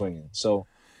he was swinging. So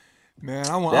man,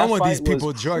 I want these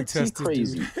people drug tested.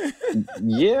 Crazy.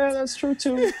 Yeah, that's true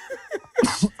too.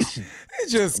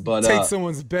 Just take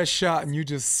someone's best shot and you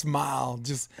just smile,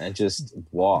 just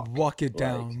walk it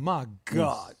down. My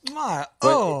God,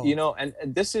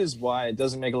 and this is why it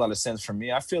doesn't make a lot of sense for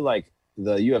me. I feel like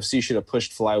the UFC should have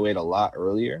pushed flyweight a lot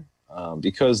earlier,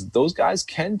 because those guys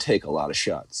can take a lot of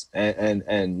shots.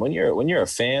 And when you're a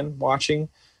fan watching,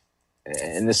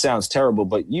 and this sounds terrible,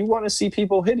 but you want to see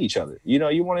people hit each other.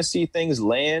 You want to see things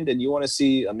land, and you want to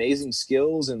see amazing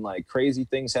skills and like crazy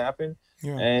things happen.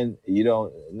 Yeah. And,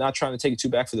 not trying to take it too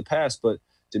back for the past, but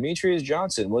Demetrious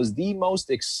Johnson was the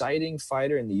most exciting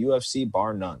fighter in the UFC,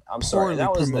 bar none. I'm sorry.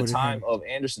 That was in the time of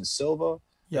Anderson Silva.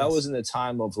 Yes. That was in the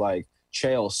time of like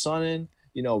Chael Sonnen,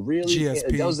 really.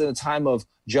 GSP. That was in the time of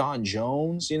John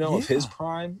Jones, of his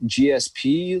prime.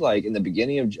 GSP, like in the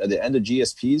beginning of the end of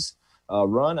GSP's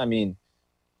run. I mean,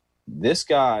 this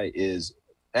guy is,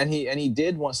 and he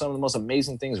did want some of the most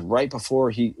amazing things right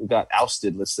before he got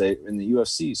ousted, let's say, in the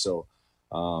UFC. So,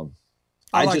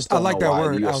 I like that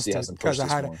word ousted because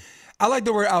I like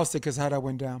the word ousted because how that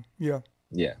went down. Yeah.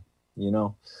 Yeah.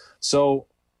 So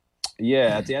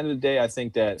yeah, at the end of the day, I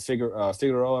think that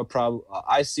Figueroa probably,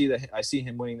 I see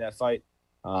him winning that fight.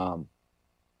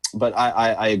 But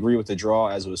I agree with the draw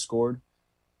as it was scored.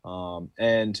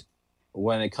 And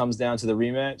when it comes down to the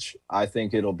rematch, I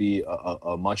think it'll be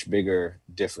a much bigger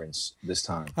difference this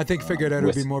time. I think Figueiredo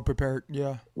will be more prepared.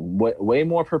 Yeah, way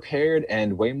more prepared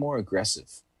and way more aggressive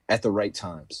at the right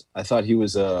times. I thought he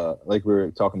was like we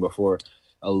were talking before,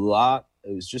 a lot.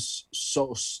 It was just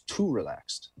too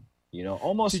relaxed.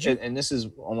 Almost. And this is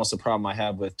almost a problem I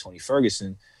have with Tony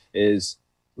Ferguson is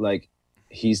like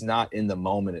he's not in the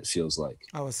moment. It feels like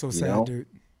I was so sad, dude.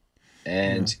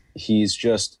 And he's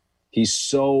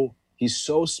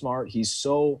so smart. He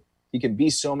can be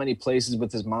so many places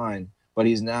with his mind, but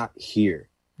he's not here,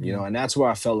 and that's where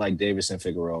I felt like Davison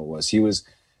Figueroa was. He's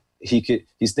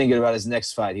thinking about his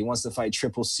next fight. He wants to fight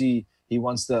Triple C. He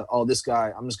wants to, this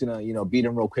guy, I'm just going to, beat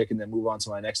him real quick and then move on to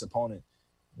my next opponent.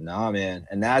 Nah, man.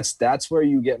 And that's where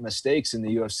you get mistakes in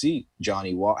the UFC.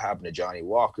 Happened to Johnny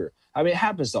Walker. I mean, it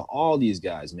happens to all these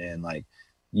guys, man. Like,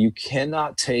 you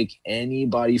cannot take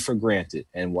anybody for granted.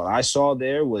 And what I saw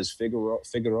there was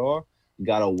Figueroa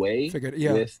got away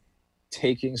with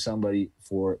taking somebody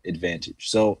for advantage.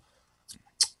 So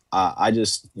I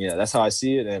just, that's how I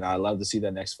see it. And I love to see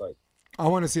that next fight. I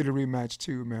want to see the rematch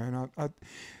too, man.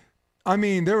 I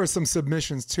mean, there were some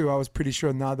submissions too. I was pretty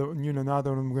sure neither of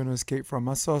them were going to escape from.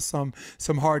 I saw some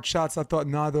hard shots. I thought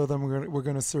neither of them were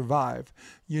going to survive.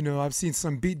 I've seen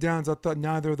some beatdowns. I thought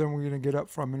neither of them were going to get up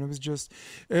from. And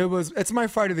it's my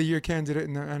fight of the year candidate.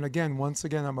 And again, once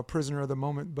again, I'm a prisoner of the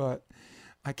moment, but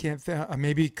I can't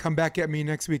maybe come back at me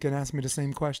next week and ask me the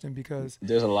same question because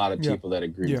there's a lot of people that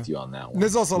agree with you on that one. And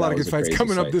there's also a lot of good fights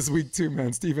coming up this week too,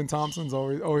 man. Stephen Thompson's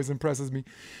always impresses me.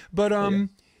 But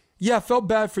I felt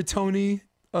bad for Tony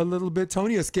a little bit.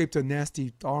 Tony escaped a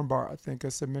nasty armbar, I think,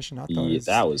 a submission. I thought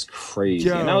that was crazy.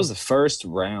 And that was the first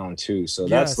round too. So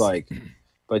that's like,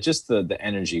 but just the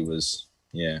energy was,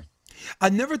 I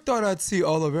never thought I'd see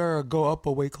Oliveira go up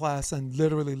a weight class and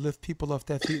literally lift people off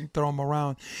their feet and throw them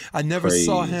around. I never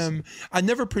saw Crazy. him. I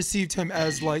never perceived him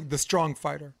as like the strong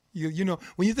fighter. You know,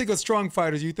 when you think of strong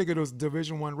fighters, you think of those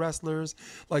Division I wrestlers,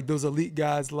 like those elite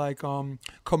guys like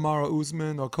Kamaru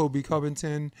Usman or Kobe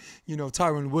Covington. You know,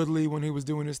 Tyron Woodley when he was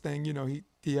doing his thing. You know,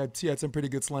 he had some pretty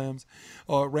good slams.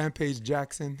 Or Rampage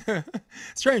Jackson.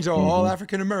 Strange, all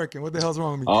African American. What the hell's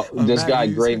wrong with me? This Matt guy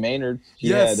Hughes. Gray Maynard, he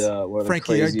Yes. had one of the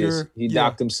Frankie craziest. Edgar. He Yeah.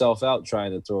 knocked himself out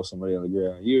trying to throw somebody on the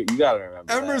ground. You got to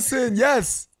remember that. Emerson,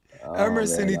 yes. Oh,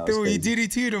 Emerson, man, that was he crazy.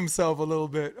 DDT'd himself a little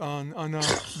bit on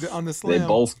the They slam.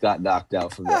 both got knocked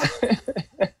out from that.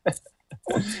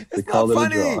 It's not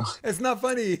funny. It's not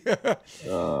funny.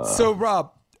 So,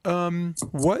 Rob,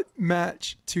 what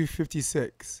match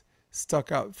 256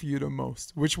 stuck out for you the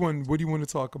most? Which one? What do you want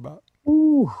to talk about?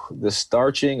 Ooh, the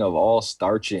starching of all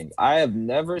starching. I have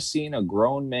never seen a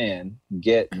grown man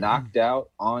get knocked out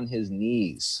on his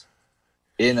knees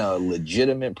in a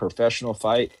legitimate professional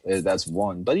fight. That's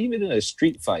one. But even in a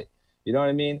street fight, you know what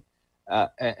I mean?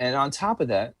 And on top of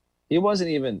that, he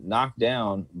wasn't even knocked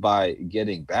down by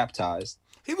getting baptized.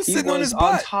 He was sitting on his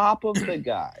butt. On top of the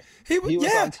guy. He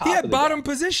had bottom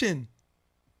position.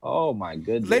 Oh, my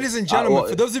goodness. Ladies and gentlemen,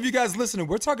 for those of you guys listening,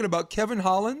 we're talking about Kevin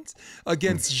Holland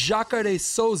against Jacare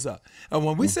Souza. And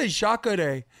when we say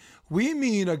Jacare, we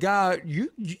mean a guy he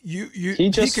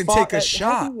can take a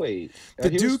shot. Heavyweight. The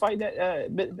he dude was fighting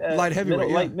at light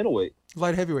heavyweight, middleweight.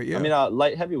 Light heavyweight, yeah. I mean,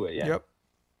 light heavyweight, yeah. Yep.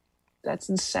 That's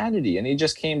insanity. And he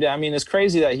just came down. I mean, it's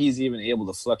crazy that he's even able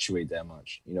to fluctuate that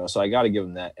much, you know, so I got to give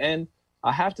him that. And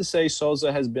I have to say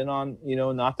Souza has been on, you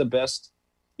know, not the best,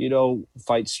 you know,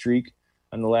 fight streak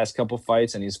in the last couple of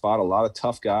fights, and he's fought a lot of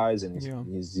tough guys, and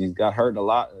he's got hurt in a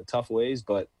lot of tough ways,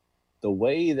 but the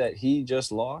way that he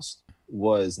just lost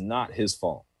was not his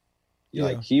fault. Yeah.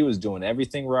 Like, he was doing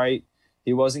everything right.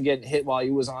 He wasn't getting hit while he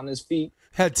was on his feet.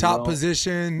 Had top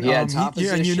position. Yeah, top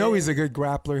position. And you know he's a good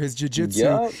grappler. His jiu-jitsu.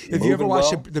 Yep, if you ever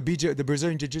watch well. the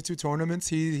Brazilian jiu-jitsu tournaments,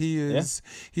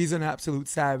 he's an absolute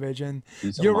savage. And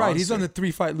you're right. He's on a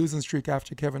 3-fight losing streak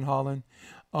after Kevin Holland.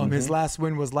 His last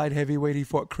win was light heavyweight. He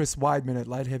fought Chris Weidman at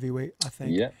light heavyweight, I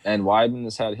think. Yeah, and Weidman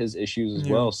has had his issues as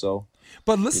well. So,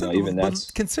 but listen,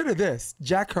 but consider this: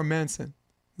 Jack Hermanson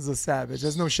is a savage.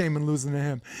 There's no shame in losing to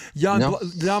him. Jan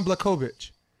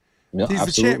Blachowicz. No, he's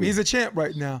the champ. He's a champ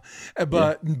right now.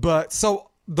 But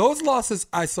so those losses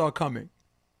I saw coming.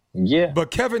 Yeah.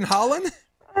 But Kevin Holland,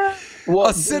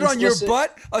 a sit on your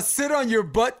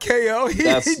butt KO. He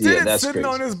did it sitting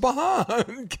on his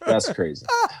behind. That's crazy.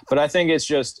 But I think it's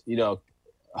just, you know,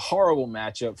 a horrible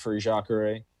matchup for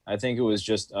Jacare. I think it was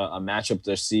just a matchup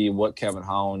to see what Kevin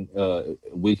Holland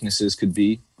weaknesses could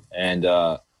be. And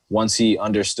once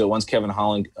Kevin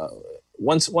Holland,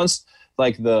 once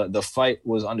like the fight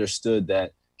was understood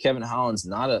that Kevin Holland's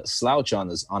not a slouch on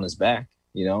his back,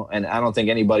 you know, and I don't think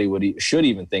anybody should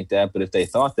even think that, but if they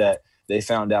thought that, they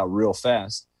found out real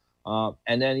fast.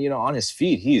 And then, you know, on his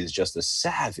feet, he is just a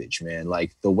savage, man.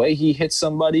 Like, the way he hits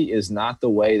somebody is not the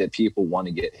way that people want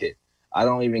to get hit. I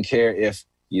don't even care if,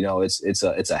 you know, it's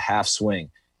a half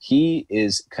swing. He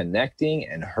is connecting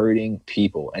and hurting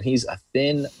people, and he's a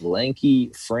thin, lanky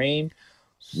frame.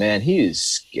 Man, he is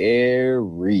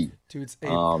scary. Dude, it's a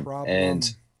problem.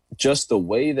 And just the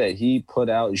way that he put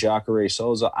out Jacare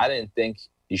Souza, I didn't think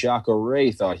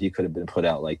Jacare thought he could have been put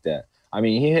out like that. I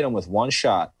mean, he hit him with one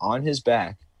shot on his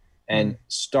back and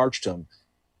starched him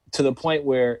to the point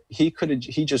where he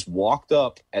just walked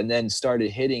up and then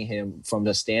started hitting him from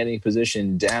the standing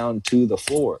position down to the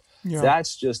floor. Yeah.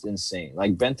 That's just insane.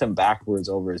 Like, bent him backwards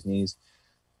over his knees.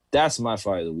 That's my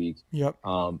fight of the week. Yep.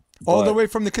 All the way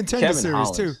from the Contender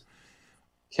Series, too.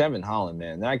 Kevin Holland,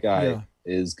 man, that guy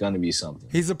is gonna be something.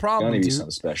 He's a problem. Gonna be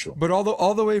something special. But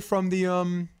all the way from the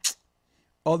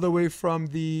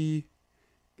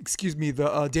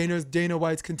Dana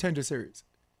White's Contender Series.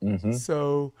 Mm-hmm.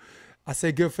 So I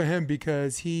say good for him,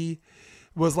 because he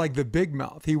was like the big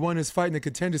mouth. He won his fight in the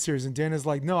Contender Series, and Dana's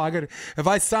like, no, if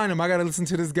I sign him, I gotta listen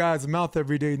to this guy's mouth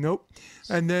every day. Nope.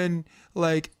 And then,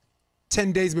 like,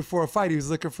 10 days before a fight, he was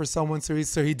looking for someone, so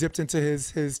he dipped into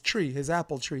his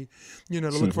apple tree, you know,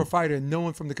 to look for a fighter, and no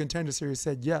one from the Contender Series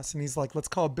said yes. And he's like, let's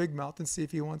call Big Mouth and see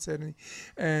if he wants it.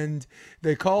 And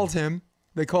they called him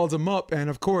up, and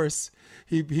of course,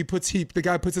 the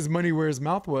guy puts his money where his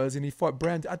mouth was, and he fought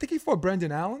Brandon. I think he fought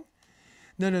Brendan Allen.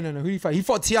 No. Who did he fight? He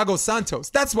fought Thiago Santos.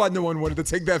 That's why no one wanted to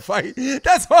take that fight.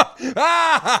 That's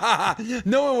why.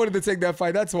 No one wanted to take that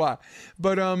fight. That's why.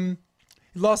 But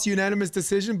he lost unanimous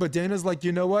decision, but Dana's like,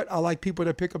 you know what? I like people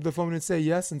that pick up the phone and say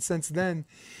yes. And since then,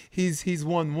 he's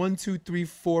won 1, 2, 3,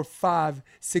 4, 5,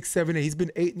 6, 7, 8. He's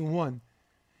been 8-1.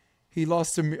 He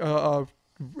lost a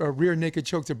rear naked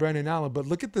choke to Brandon Allen. But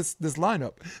look at this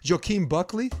lineup. Joaquin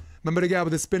Buckley, remember the guy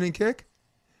with the spinning kick,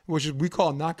 which we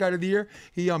call knockout of the year?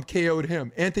 He KO'd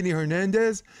him. Anthony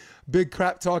Hernandez, big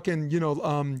crap talking,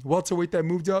 welterweight that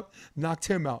moved up, knocked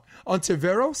him out.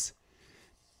 Ontiveros,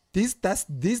 these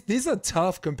are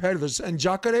tough competitors. And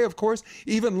Jacare, of course,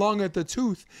 even long at the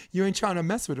tooth, you ain't trying to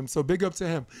mess with him. So big up to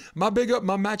him. My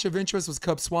match of interest was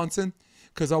Cub Swanson,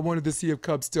 because I wanted to see if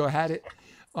Cub still had it.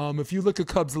 If you look at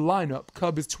Cub's lineup,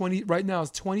 Cub is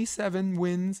 27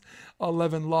 wins,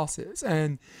 11 losses.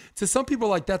 And to some people,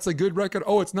 like, that's a good record.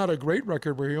 Oh, it's not a great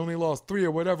record where he only lost 3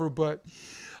 or whatever. But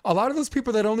a lot of those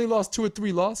people that only lost 2 or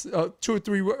 3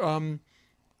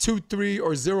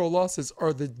 or 0 losses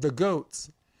are the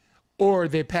GOATs. Or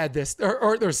they pad this,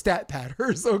 or they're stat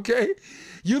padders, okay?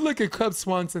 You look at Cub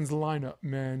Swanson's lineup,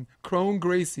 man. Crone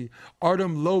Gracie,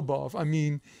 Artem Lobov. I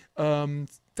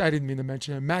didn't mean to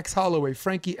mention him. Max Holloway,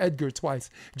 Frankie Edgar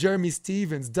twice, Jeremy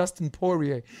Stevens, Dustin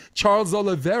Poirier, Charles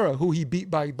Oliveira, who he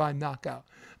beat by knockout,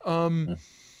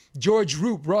 George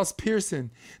Roop, Ross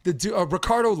Pearson,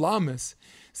 Ricardo Lamas.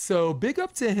 So big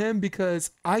up to him,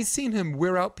 because I seen him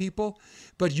wear out people,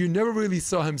 but you never really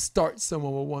saw him start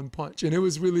someone with one punch. And it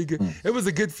was really good. It was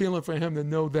a good feeling for him to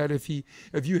know that if you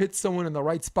hit someone in the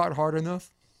right spot hard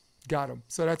enough, got him.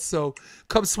 So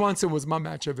Cub Swanson was my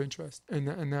match of interest in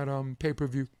that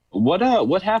pay-per-view.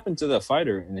 What happened to the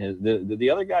fighter? And did the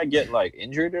other guy get like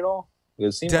injured at all?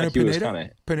 It seemed like he was kind of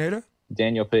Pineda?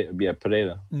 Daniel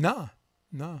Pineda. Nah.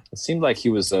 It seemed like he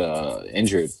was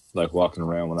injured, like walking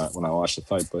around when I watched the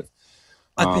fight. But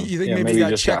I think you think maybe he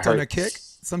got checked on a kick.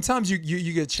 Sometimes you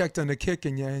get checked on the kick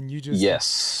and you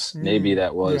just maybe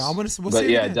that was.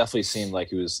 Yeah, it definitely seemed like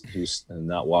he was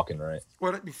not walking right.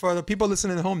 Well, for the people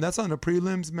listening at home, that's on the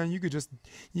prelims, man. You could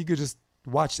just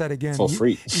watch that again for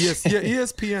free.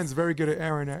 ESPN's very good at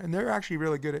airing that, and they're actually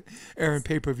really good at airing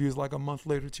pay-per-views like a month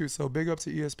later too. So big up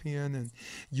to ESPN and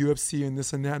UFC and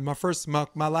this and that. And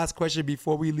my last question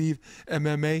before we leave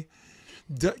MMA: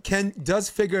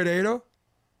 does Figueiredo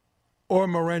or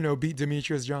Moreno beat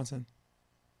Demetrious Johnson?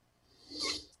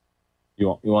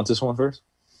 You want this one first?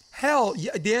 Hell,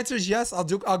 yeah, the answer is yes. I'll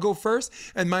go first,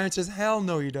 and my answer is hell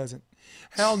no, he doesn't.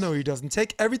 Hell no, he doesn't.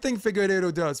 Take everything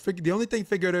Figueiredo does. The only thing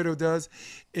Figueiredo does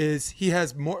is he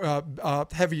has more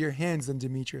heavier hands than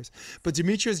Demetrious. But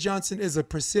Demetrious Johnson is a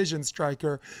precision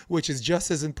striker, which is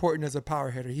just as important as a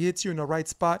power hitter. He hits you in the right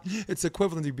spot. It's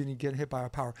equivalent to being getting hit by a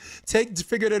power. Take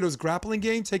Figueiredo's grappling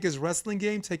game, take his wrestling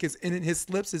game, take his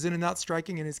slips, his in and out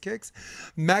striking, and his kicks.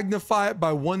 Magnify it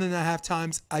by 1.5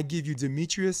 times. I give you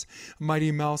Demetrious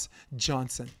Mighty Mouse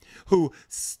Johnson, who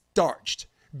starched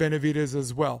Benavidez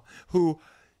as well, who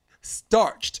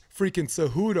starched freaking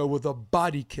Cejudo with a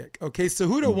body kick. Okay,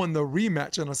 Cejudo won the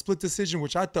rematch on a split decision,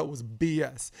 which I thought was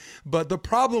BS. But the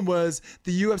problem was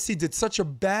the UFC did such a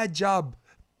bad job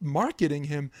marketing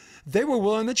him, they were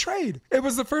willing to trade. It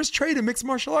was the first trade in mixed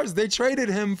martial arts. They traded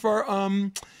him for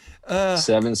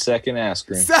 7-second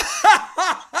Askren.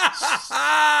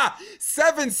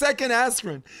 7-second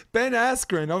Askren. Ben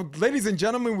Askren. Oh, ladies and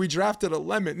gentlemen, we drafted a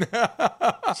lemon.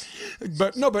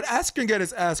 But Askren got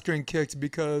his Askren kicked,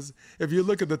 because if you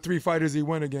look at the 3 fighters he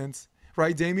went against,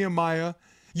 right? Damian Maia,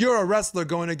 you're a wrestler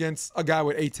going against a guy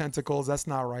with 8 tentacles. That's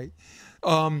not right.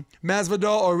 Masvidal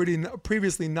already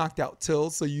previously knocked out Till,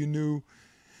 so you knew,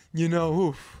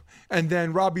 oof. And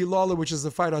then Robbie Lawler, which is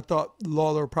a fight I thought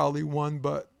Lawler probably won,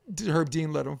 but Herb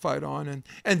Dean let him fight on.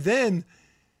 And then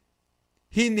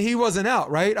he wasn't out,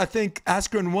 right? I think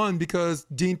Askren won because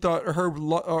Dean thought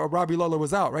Robbie Lawler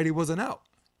was out, right? He wasn't out.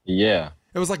 Yeah.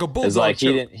 It was like a bulldog. It's like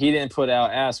choke. he didn't put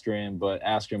out Askren, but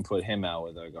Askren put him out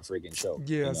with like a freaking choke.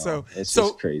 Yeah, so it's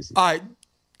just crazy. All right,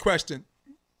 question.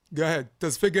 Go ahead.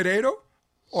 Does Figueiredo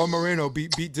or Moreno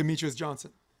beat Demetrious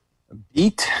Johnson?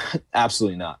 Beat?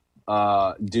 Absolutely not.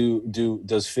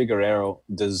 Does Figueiredo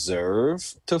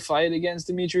deserve to fight against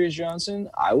Demetrious Johnson?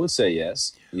 I would say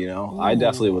yes. I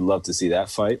definitely would love to see that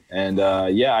fight. And I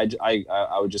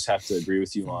would just have to agree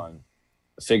with you on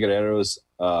Figueiredo's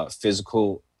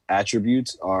physical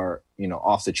attributes are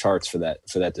off the charts for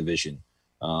that division.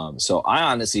 So I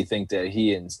honestly think that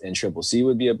he and Triple C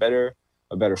would be a better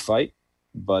fight.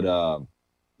 But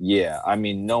yeah, I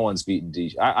mean, no one's beaten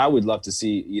DJ. I would love to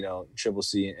see, Triple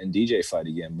C and DJ fight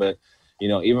again. But,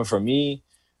 even for me,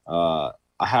 I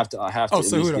have to at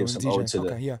least give some ode to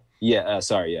Henry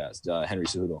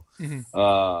Cejudo.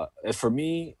 Mm-hmm. For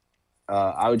me,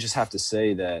 I would just have to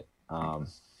say that,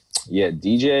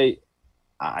 DJ,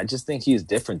 I just think he's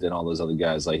different than all those other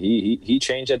guys. Like he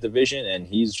changed that division, and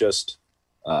he's just,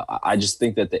 I just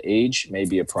think that the age may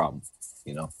be a problem,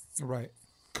 Right.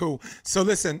 Cool. So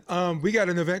listen, we got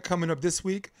an event coming up this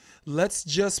week. Let's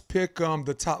just pick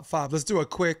the top 5. Let's do a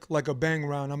quick, like a bang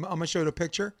round. I'm gonna show the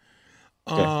picture,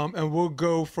 Okay. and we'll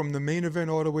go from the main event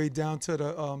all the way down to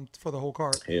the for the whole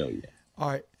card. Hell yeah. All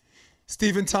right.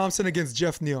 Stephen Thompson against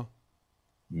Jeff Neal.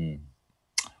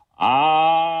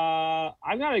 I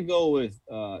gotta go with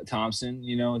Thompson.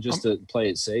 Just to play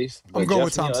it safe. But I'm going Jeff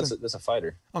with Neal, Thompson. that's a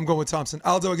fighter. I'm going with Thompson.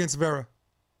 Aldo against Vera.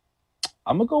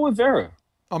 I'm gonna go with Vera.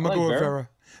 I'm gonna go with Vera.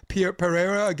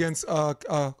 Pereira against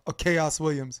Chaos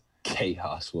Williams.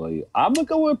 Chaos Williams. I'm gonna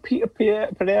go with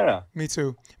Pereira. Me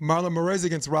too. Marlon Moraes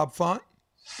against Rob Font.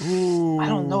 Ooh. I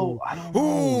don't know.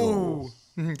 Ooh.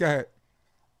 Go ahead.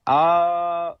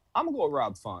 I'm gonna go with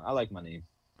Rob Font. I like my name.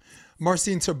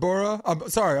 Marcin Tabora. I'm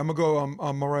gonna go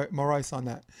Moraes on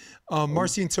that.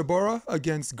 Marcin Tabora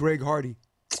against Greg Hardy.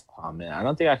 Oh man, I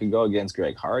don't think I could go against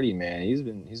Greg Hardy, man. He's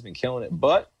been killing it.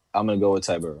 But I'm gonna go with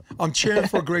Tabora. I'm cheering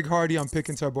for Greg Hardy. I'm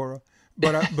picking Tabora.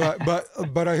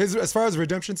 But his, as far as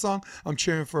redemption song, I'm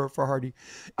cheering for Hardy.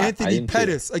 Anthony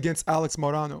Pettis against Alex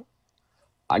Moreno.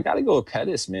 I gotta go with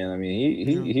Pettis, man. I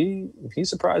mean, he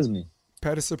surprised me.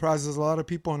 Pettis surprises a lot of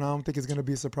people, and I don't think it's going to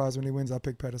be a surprise when he wins. I'll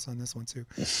pick Pettis on this one, too.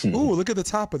 Ooh, look at the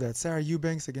top of that. Sarah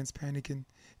Eubanks against Panic and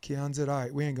Kianzad. All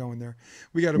right, we ain't going there.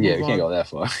 We got to move on. Yeah, we can't go that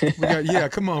far.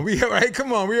 Come on.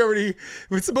 Come on.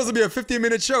 We're supposed to be a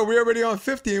 15-minute show. We're already on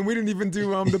 50, and we didn't even do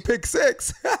the pick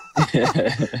 6.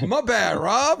 My bad,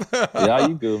 Rob. Yeah,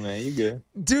 you good, man. You good.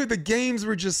 Dude, the games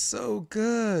were just so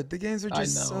good.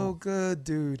 So good,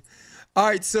 dude. All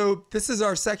right, so this is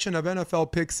our section of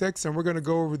NFL Pick 6, and we're going to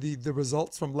go over the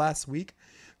results from last week.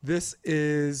 This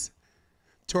is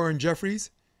Torrin Jeffries.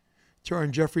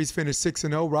 Torrin Jeffries finished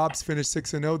 6-0. Rob's finished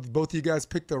 6-0. Both of you guys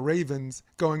picked the Ravens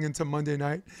going into Monday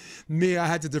night. Me, I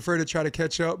had to defer to try to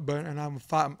catch up,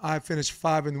 I finished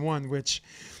 5-1, which,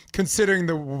 considering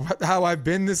how I've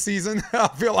been this season, I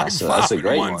feel like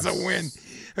 5-1's a win.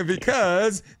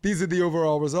 Because these are the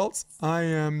overall results. I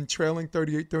am trailing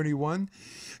 38-31.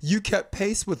 You kept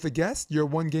pace with the guest. You're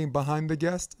one game behind the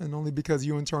guest, and only because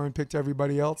you and Torrin picked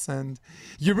everybody else, and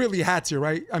you really had to,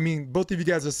 right? I mean, both of you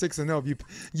guys are 6-0.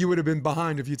 You would have been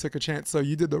behind if you took a chance. So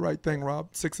you did the right thing,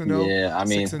 Rob. 6-0. Yeah, I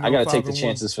mean, I got to take the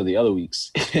chances for the other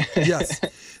weeks. Yes.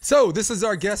 So this is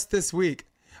our guest this week.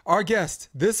 Our guest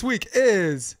this week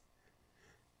is,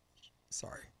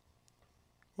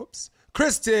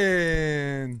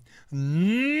 Kristen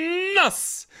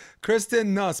Nuss.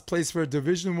 Kristen Nuss plays for a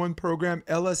Division I program,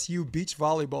 LSU beach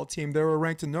volleyball team. They were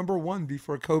ranked number 1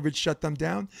 before COVID shut them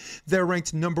down. They're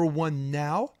ranked number 1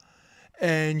 now.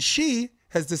 And she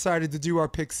has decided to do our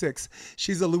pick 6.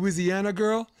 She's a Louisiana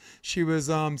girl. She was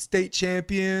state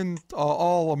champion,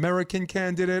 all-American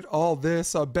candidate, all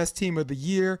this, best team of the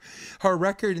year. Her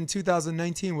record in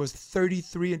 2019 was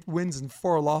 33 wins and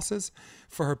 4 losses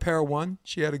for her pair 1.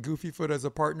 She had a Goofy Foot as a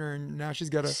partner, and now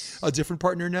she's got a different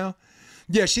partner now.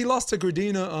 Yeah, she lost to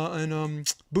Gradina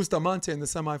and Bustamante in the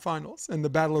semifinals in the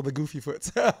Battle of the Goofy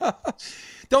Foots. The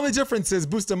only difference is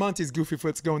Bustamante's Goofy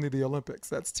Foot's going to the Olympics.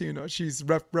 That's Tina. She's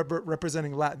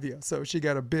representing Latvia, so she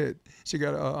got a bid. She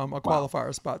got a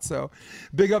qualifier spot. So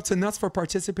big up to Nuts for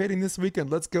participating this weekend.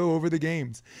 Let's go over the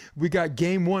games. We got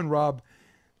game 1, Rob.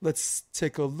 Let's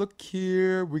take a look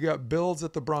here. We got Bills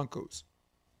at the Broncos.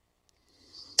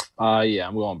 Yeah,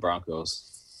 I'm going Broncos.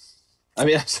 I'm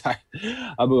sorry.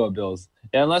 I'll go with Bills.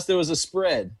 Yeah, unless there was a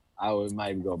spread,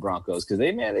 might go Broncos because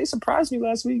they surprised me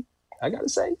last week. I gotta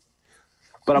say,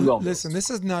 but I'm going. Listen, this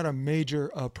is not a major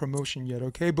promotion yet,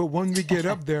 okay? But when we get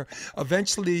up there,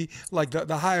 eventually, like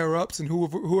the higher ups and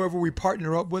whoever we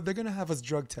partner up with, they're gonna have us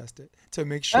drug tested to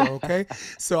make sure, okay?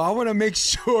 So I want to make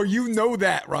sure you know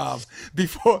that, Rob,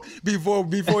 before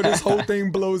this whole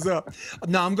thing blows up.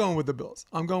 No, I'm going with the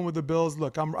Bills.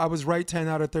 Look, I was right 10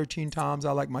 out of 13 times.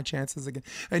 I like my chances again.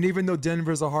 And even though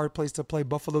Denver's a hard place to play,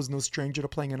 Buffalo's no stranger to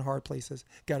playing in hard places.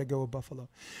 Got to go with Buffalo.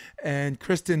 And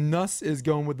Kristen Nuss is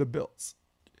going with the Bills.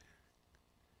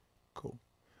 Cool.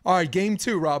 All right, game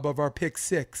 2, Rob, of our pick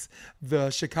 6. The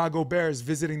Chicago Bears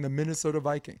visiting the Minnesota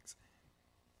Vikings.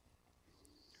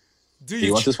 Do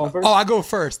you want this one first? Oh, I go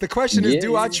first. The question is,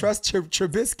 do I trust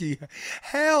Trubisky?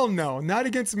 Hell no. Not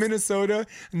against Minnesota.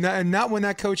 Not when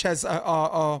that coach has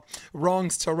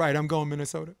wrongs to right. I'm going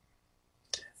Minnesota.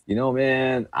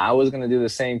 Man, I was going to do the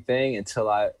same thing until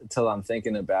I'm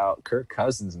thinking about Kirk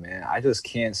Cousins, man. I just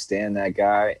can't stand that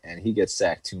guy, and he gets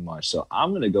sacked too much. So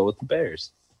I'm going to go with the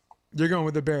Bears. You're going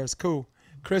with the Bears. Cool.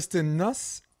 Kristen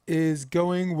Nuss is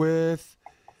going with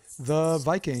the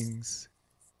Vikings.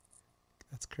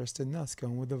 That's Kristen Nuss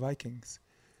going with the Vikings.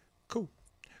 Cool.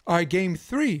 All right, game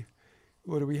 3.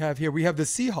 What do we have here? We have the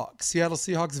Seahawks. Seattle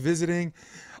Seahawks visiting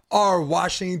our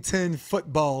Washington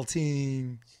football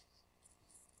team?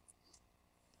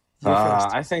 You're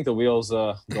first. I think the wheels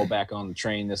go back on the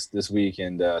train this week,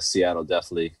 and Seattle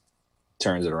definitely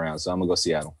turns it around. So I'm gonna go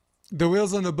Seattle. The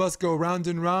wheels on the bus go round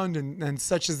and round, and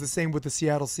such is the same with the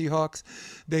Seattle Seahawks.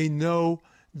 They know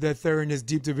that they're in this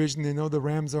deep division. They know the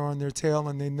Rams are on their tail,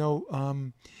 and they know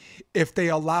if they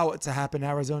allow it to happen,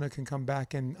 Arizona can come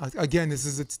back. And again, this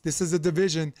is a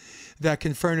division that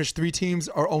can furnish 3 teams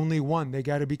or only one. They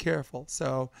got to be careful.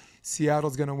 So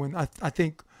Seattle's going to win. I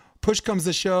think push comes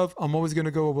to shove, I'm always going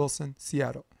to go with Wilson,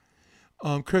 Seattle.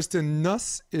 Kristen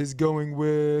Nuss is going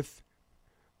with,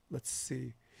 let's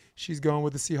see, she's going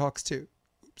with the Seahawks too.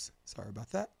 Oops, sorry about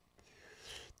that.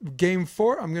 Game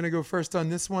 4, I'm going to go first on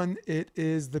this one. It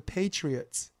is the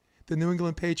Patriots, the New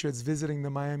England Patriots visiting the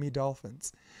Miami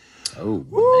Dolphins. Oh,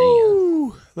 Woo!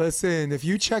 man. Listen, if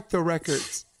you check the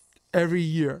records every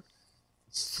year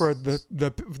for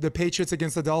the Patriots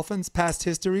against the Dolphins, past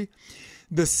history,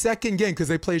 the second game, because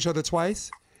they play each other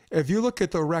twice, if you look at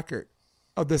the record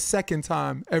of the second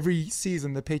time every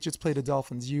season the Patriots play the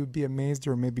Dolphins, you'd be amazed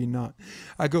or maybe not.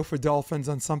 I go for Dolphins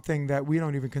on something that we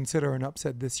don't even consider an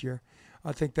upset this year.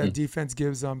 I think that defense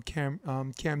gives Cam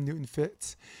Newton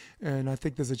fits, and I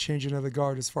think there's a changing of the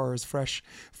guard as far as fresh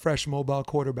mobile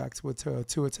quarterbacks with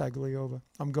Tua Tagovailoa.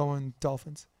 I'm going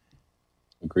Dolphins.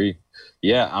 Agree.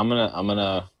 Yeah, I'm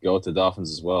gonna go with the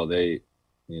Dolphins as well. They,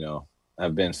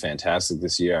 have been fantastic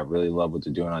this year. I really love what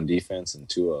they're doing on defense, and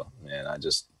Tua, man, I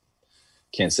just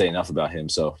can't say enough about him.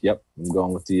 So, yep, I'm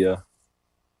going with the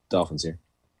Dolphins here.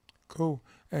 Cool.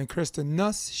 And Kristen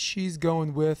Nuss, she's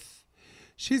going with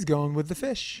the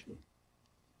fish.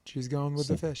 She's going with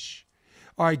the fish.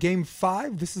 All right, game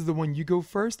 5. This is the one you go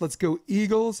first. Let's go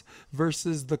Eagles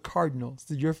versus the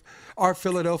Cardinals. Our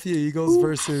Philadelphia Eagles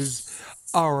versus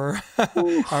our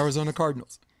Arizona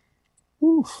Cardinals.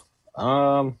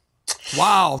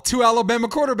 Wow, 2 Alabama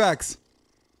quarterbacks.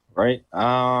 Right.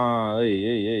 I'll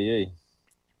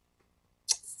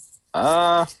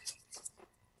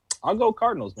go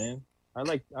Cardinals, man. I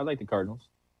like the Cardinals.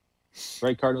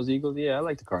 Right, Cardinals, Eagles. Yeah, I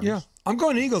like the Cardinals. Yeah, I'm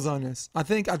going Eagles on this. I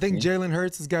think Jaylen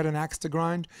Hurts has got an axe to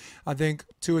grind. I think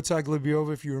Tua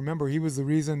Tagovailoa, if you remember, he was the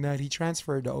reason that he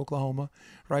transferred to Oklahoma.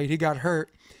 Right, he got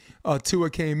hurt. Tua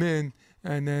came in,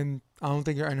 and then I don't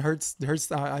think Hurts.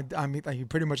 I mean, he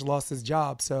pretty much lost his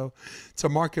job. So to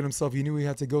market himself, he knew he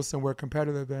had to go somewhere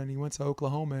competitive, and he went to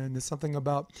Oklahoma. And there's something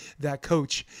about that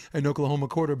coach and Oklahoma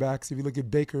quarterbacks. If you look at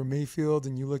Baker Mayfield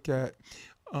and you look at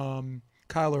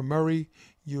Kyler Murray.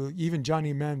 Even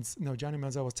Johnny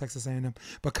Manziel was Texas A&M,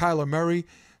 but Kyler Murray,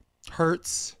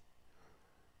 Hurts,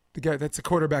 the guy that's a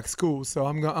quarterback school. So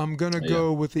I'm gonna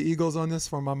go with the Eagles on this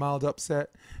for my mild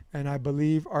upset, and I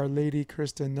believe our lady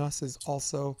Kristen Nuss is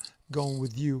also going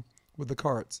with you with the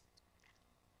Cards.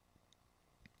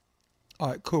 All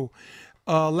right, cool.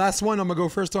 Last one, I'm going to go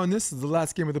first on this. This is the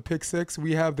last game of the Pick 6.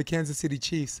 We have the Kansas City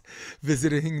Chiefs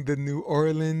visiting the New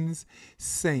Orleans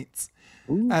Saints.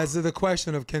 Ooh. As to the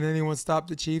question of can anyone stop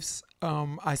the Chiefs,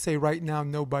 I say right now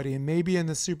nobody. And maybe in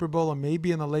the Super Bowl or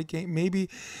maybe in the late game, maybe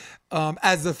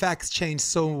as the facts change,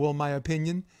 so will my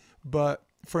opinion. But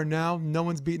for now, no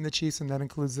one's beating the Chiefs, and that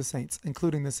includes the Saints,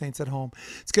 including the Saints at home.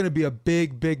 It's going to be a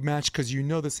big, big match because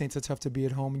the Saints are tough to beat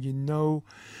at home.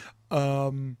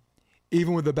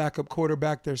 Even with the backup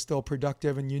quarterback, they're still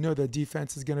productive, and the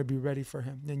defense is going to be ready for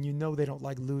him. And they don't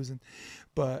like losing.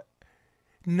 But,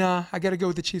 I got to go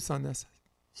with the Chiefs on this.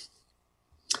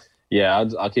 Yeah,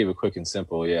 I'll keep it quick and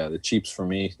simple. Yeah, the Chiefs for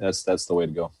me, that's the way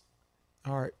to go.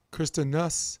 All right, Kristen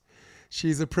Nuss.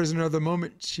 She's a prisoner of the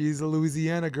moment. She's a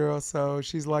Louisiana girl, so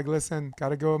she's like, listen, got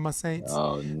to go with my Saints.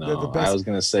 Oh, no. I was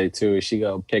going to say, too, is she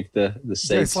going to pick the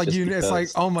Saints? It's like,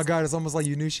 oh, my God, it's almost like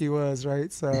you knew she was,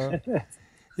 right? So,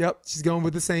 yep, she's going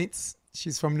with the Saints.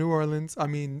 She's from New Orleans.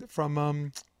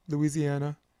 From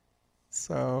Louisiana.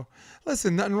 So,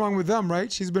 listen, nothing wrong with them, right?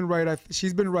 She's been right.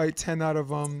 She's been right 10 out of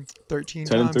 13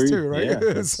 times, too, right?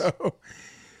 Yeah,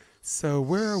 so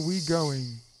where are we going?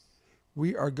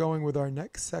 We are going with our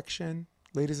next section,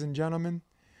 ladies and gentlemen.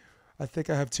 I think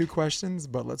I have 2 questions,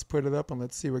 but let's put it up and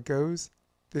let's see what goes.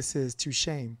 This is to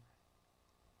shame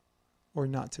or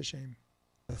not to shame.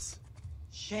 Yes.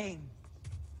 Shame.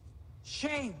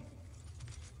 Shame.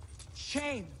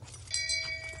 Shame.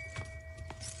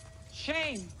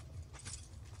 Shame.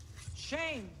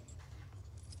 Shame.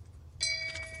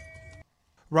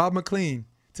 Rob McLean,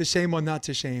 to shame or not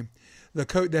to shame.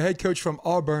 The head coach from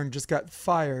Auburn just got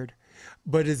fired,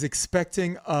 but is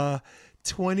expecting a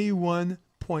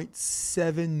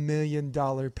 $21.7 million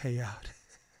payout.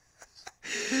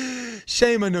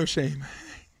 Shame or no shame?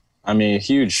 I mean,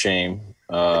 huge shame.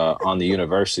 on the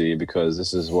university, because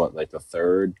this is like the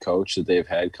third coach that they've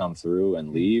had come through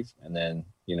and leave. And then,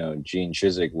 Gene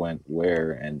Chizik went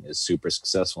where and is super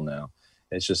successful now.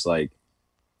 It's just like,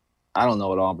 I don't know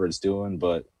what Auburn's doing,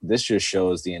 but this just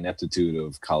shows the ineptitude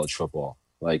of college football.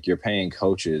 Like, you're paying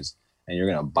coaches and you're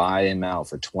going to buy them out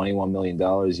for $21 million,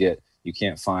 yet you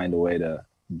can't find a way to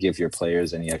give your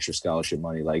players any extra scholarship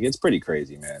money. Like, it's pretty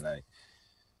crazy, man.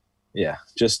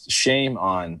 Just shame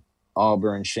on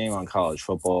Auburn, shame on college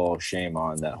football, shame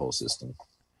on that whole system.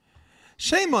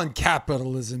 Shame on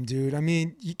capitalism, dude. I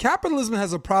mean, capitalism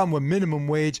has a problem with minimum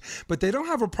wage, but they don't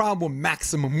have a problem with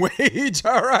maximum wage,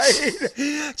 all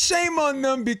right? Shame on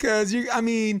them because,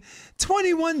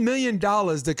 $21 million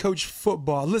to coach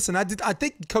football. Listen, I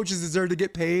think coaches deserve to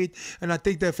get paid, and I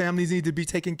think their families need to be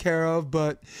taken care of.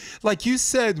 But like you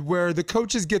said, where the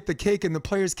coaches get the cake and the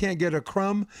players can't get a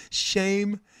crumb,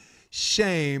 shame.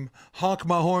 Honk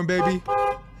my horn, baby.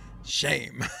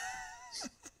 Shame.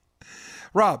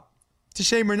 Rob, to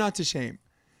shame or not to shame,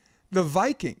 the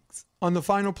Vikings on the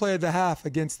final play of the half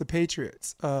against the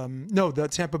Patriots, the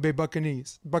Tampa Bay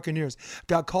Buccaneers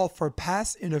got called for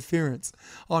pass interference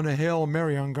on a Hail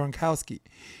Mary on Gronkowski.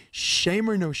 Shame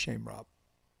or no shame, Rob?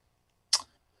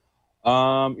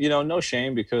 No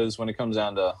shame, because when it comes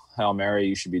down to Hail Mary,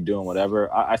 you should be doing whatever.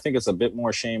 I think it's a bit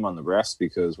more shame on the refs,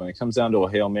 because when it comes down to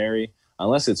a Hail Mary,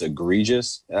 unless it's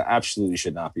egregious, it absolutely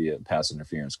should not be a pass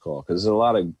interference call, because there's a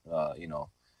lot of,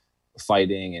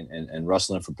 fighting and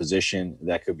wrestling for position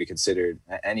that could be considered,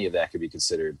 any of that could be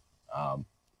considered,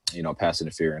 pass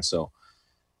interference. So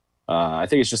I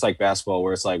think it's just like basketball,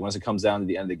 where it's like, once it comes down to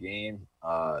the end of the game,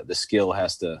 the skill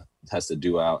has to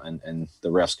do out, and the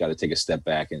refs got to take a step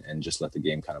back and just let the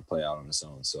game kind of play out on its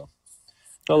own. So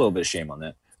a little bit of shame on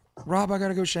that. Rob, I got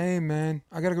to go shame, man.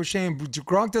 I got to go shame.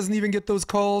 Gronk doesn't even get those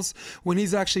calls when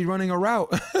he's actually running a route.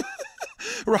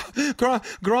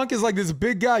 Gronk is like this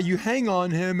big guy. You hang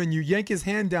on him and you yank his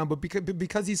hand down, but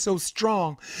because he's so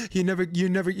strong, he never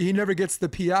gets the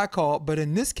PI call. But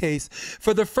in this case,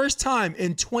 for the first time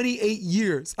in 28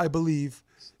 years, I believe,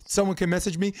 someone can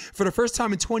message me, for the first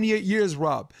time in 28 years,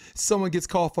 Rob, someone gets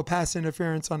called for pass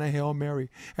interference on a Hail Mary.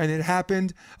 And it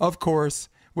happened, of course,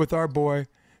 with our boy,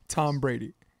 Tom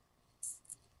Brady.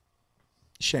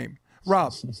 Shame.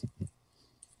 Rob,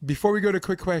 before we go to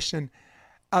quick question,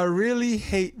 I really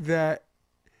hate that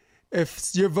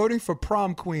if you're voting for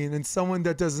prom queen and someone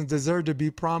that doesn't deserve to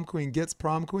be prom queen gets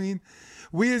prom queen,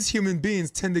 we as human beings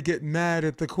tend to get mad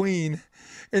at the queen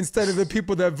instead of the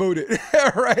people that voted,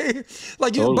 right?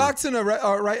 Like, you boxing or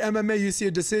MMA, you see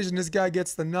a decision, this guy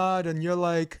gets the nod, and you're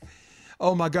like,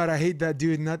 oh my God, I hate that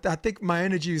dude. And I think my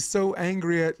energy is so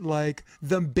angry at like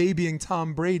them babying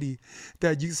Tom Brady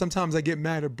that sometimes I get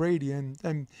mad at Brady,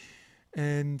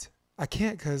 and I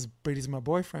can't, because Brady's my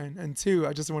boyfriend. And two,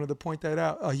 I just wanted to point that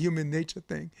out, a human nature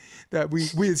thing that we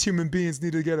as human beings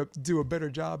need to do a better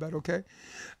job at, okay?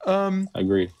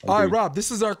 Agreed. All right, Rob,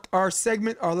 this is our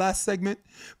segment, our last segment.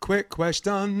 Quick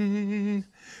question.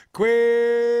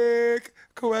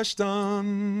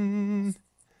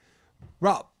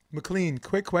 Rob McLean,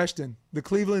 quick question. The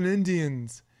Cleveland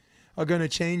Indians are going to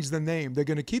change the name. They're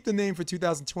going to keep the name for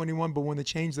 2021, but when they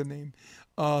change the name,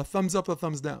 thumbs up or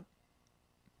thumbs down?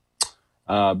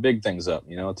 Big things up.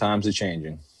 Times are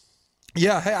changing.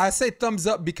 Yeah, hey, I say thumbs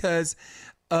up because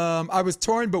I was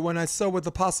torn, but when I saw what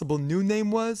the possible new name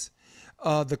was,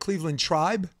 the Cleveland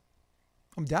Tribe,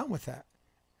 I'm down with that.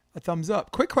 A thumbs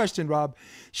up. Quick question, Rob.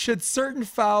 Should certain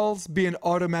fouls be an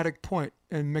automatic point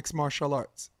in mixed martial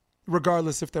arts,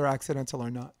 regardless if they're accidental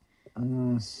or not?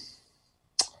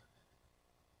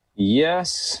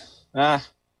 Yes.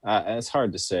 It's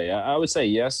hard to say. I would say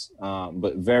yes,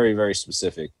 but very, very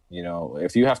specific.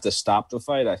 If you have to stop the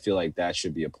fight, I feel like that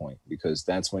should be a point, because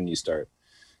that's when you start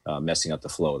messing up the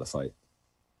flow of the fight.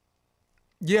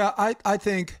 Yeah, I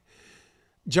think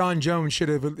John Jones should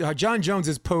have. John Jones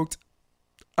is poked.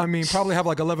 Probably have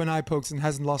like 11 eye pokes and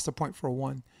hasn't lost a point for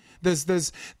one. They're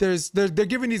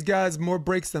giving these guys more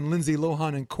breaks than Lindsay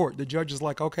Lohan in court. The judge is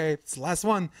like, okay, it's the last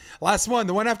one,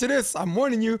 the one after this, I'm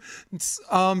warning you.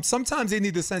 Sometimes they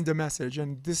need to send a message,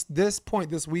 and this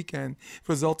point this weekend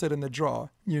resulted in the draw,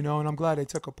 and I'm glad they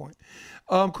took a point.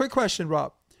 Quick question,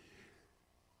 Rob.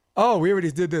 Oh, we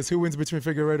already did this. Who wins between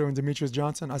Figueiredo and Demetrious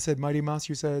Johnson? I said Mighty Mouse.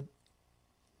 You said?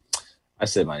 I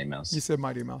said Mighty Mouse. You said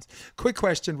Mighty Mouse. Quick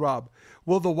question, Rob.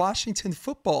 Will the Washington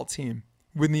football team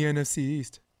win the NFC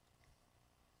East?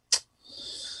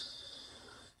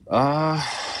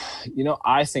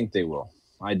 I think they will.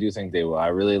 I do think they will.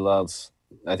 I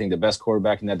think the best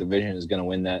quarterback in that division is going to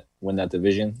win that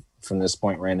division from this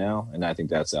point right now, and I think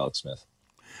that's Alex Smith.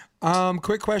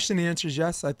 Quick question. The answer is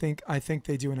yes. I think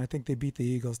they do, and I think they beat the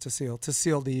Eagles to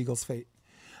seal the Eagles' fate.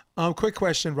 Quick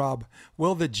question, Rob.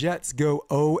 Will the Jets go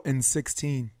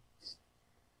 0-16?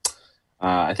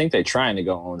 I think they're trying to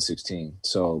go 0-16.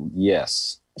 So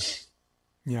yes.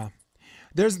 Yeah.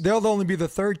 They'll only be the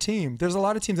third team. There's a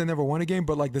lot of teams that never won a game,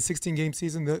 but like the 16-game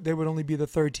season, they would only be the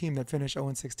third team that finished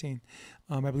 0-16.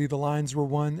 I believe the Lions were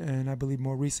one, and I believe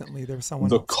more recently there was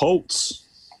someone else. The Colts.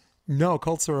 No,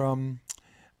 Colts are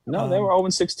No, they were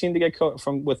 0-16 to get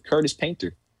with Curtis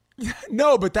Painter.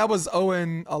 No, but that was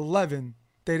 0-11.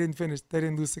 They didn't finish. They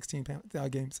didn't lose 16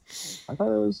 games. I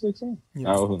thought it was 16.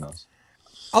 Yeah. Oh, who knows?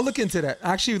 I'll look into that.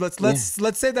 Actually,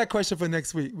 let's save that question for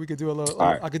next week. We could do a little.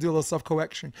 Right. I could do a little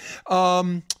self-correction.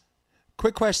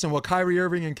 Quick question: will Kyrie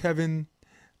Irving and Kevin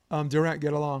Durant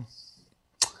get along?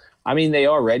 I mean, they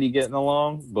already getting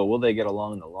along, but will they get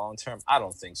along in the long term? I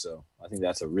don't think so. I think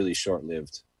that's a really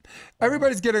short-lived.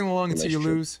 Everybody's getting along until you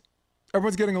lose.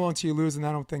 Everyone's getting along until you lose, and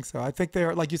I don't think so. I think they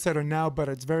are, like you said, are now, but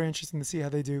it's very interesting to see how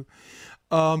they do.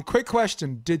 Quick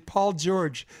question: did Paul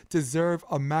George deserve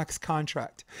a max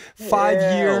contract?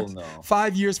 5 years, no.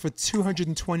 5 years for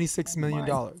 $226 million.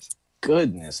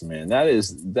 Goodness, man, that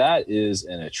is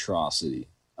an atrocity.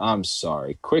 I'm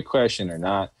sorry. Quick question or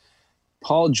not,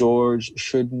 Paul George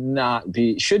shouldn't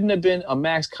have been a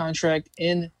max contract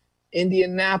in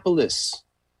Indianapolis.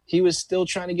 He was still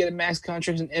trying to get a max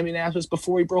contract in Indianapolis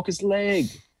before he broke his leg.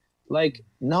 Like,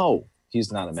 no,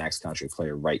 he's not a max contract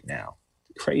player right now.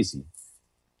 Crazy.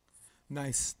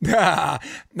 Nice. No,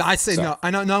 I say So- no.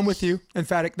 I know. No, I'm with you.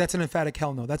 Emphatic. That's an emphatic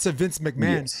hell no. That's a Vince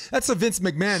McMahon. Yes. That's a Vince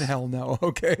McMahon hell no.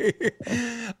 Okay.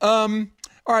 All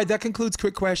right. That concludes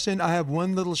quick question. I have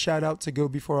one little shout out to go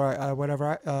before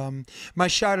my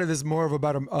shout out is more of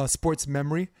about a sports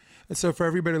memory. And so for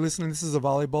everybody listening, this is a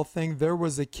volleyball thing. There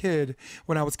was a kid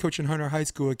when I was coaching Hunter High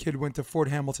School. A kid went to Fort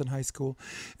Hamilton High School,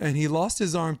 and he lost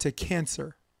his arm to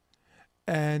cancer.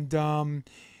 And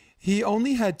he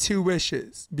only had 2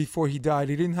 wishes before he died.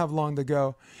 He didn't have long to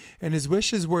go. And his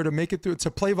wishes were to make it through,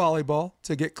 to play volleyball,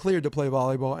 to get cleared to play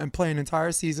volleyball, and play an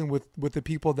entire season with the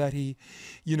people that he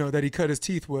cut his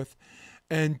teeth with.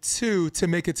 And 2, to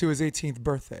make it to his 18th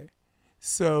birthday.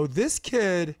 So this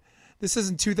kid, this is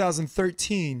in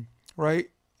 2013, right?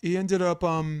 He ended up,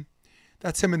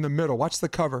 that's him in the middle. Watch the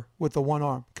cover with the one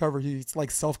arm. He's like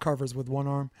self-covers with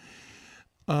one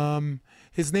arm.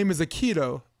 His name is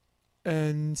Aikido.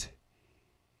 And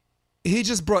he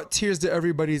just brought tears to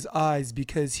everybody's eyes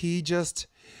because he just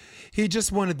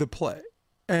wanted to play.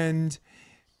 And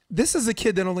this is a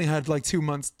kid that only had like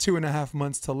 2.5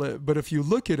 months to live. But if you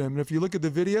look at him, and if you look at the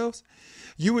videos,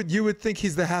 you would think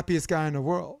he's the happiest guy in the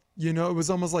world. You know, it was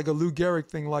almost like a Lou Gehrig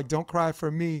thing, like, don't cry for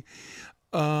me.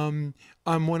 I'm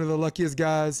one of the luckiest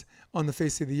guys on the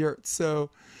face of the earth.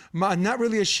 So not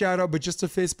really a shout out, but just a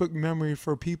Facebook memory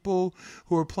for people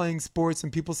who are playing sports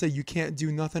and people say you can't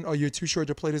do nothing. Oh, you're too short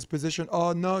to play this position.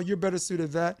 Oh, no, you're better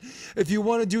suited that. If you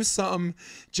want to do something,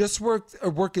 just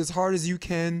work as hard as you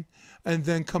can and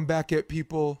then come back at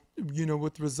people,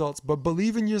 with results. But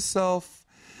believe in yourself,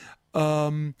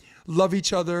 love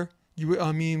each other.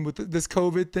 With this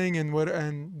COVID thing and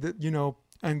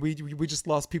we just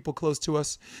lost people close to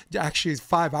us. Actually, it's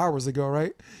 5 hours ago,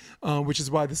 right? Which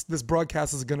is why this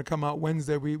broadcast is going to come out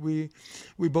Wednesday. We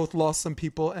both lost some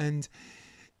people, and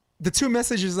the 2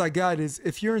 messages I got is: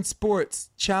 if you're in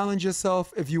sports, challenge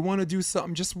yourself. If you want to do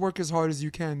something, just work as hard as you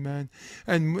can, man.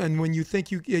 And when you think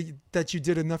that you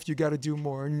did enough, you got to do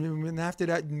more. And after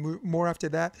that, more after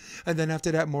that, and then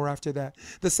after that, more after that.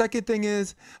 The second thing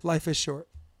is life is short.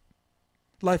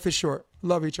 Life is short.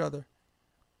 Love each other.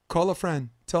 Call a friend.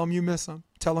 Tell them you miss them.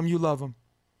 Tell them you love them.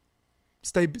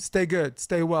 Stay good.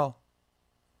 Stay well.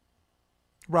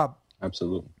 Rob.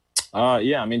 Absolutely.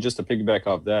 Yeah, I mean, just to piggyback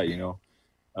off that,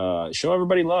 show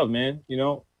everybody love, man.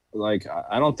 Like,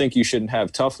 I don't think you shouldn't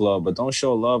have tough love, but don't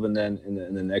show love and then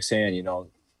in the next hand,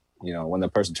 when the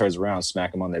person turns around,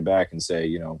 smack them on their back and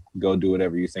say, go do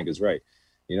whatever you think is right.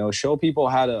 Show people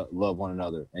how to love one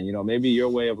another. And, maybe your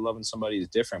way of loving somebody is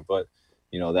different, but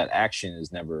that action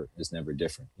is never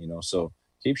different, so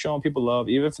keep showing people love,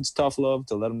 even if it's tough love,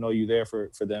 to let them know you're there for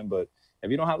them. But if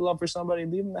you don't have love for somebody,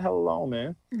 leave them the hell alone,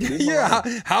 man. Yeah.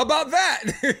 How about that?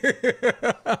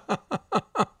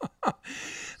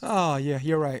 Oh yeah,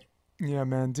 you're right. Yeah,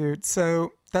 man, dude.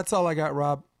 So that's all I got,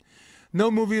 Rob. No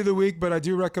movie of the week, but I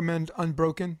do recommend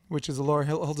Unbroken, which is a Laura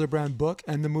Hildebrand book,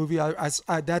 and the movie.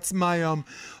 That's my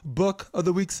book of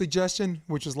the week suggestion,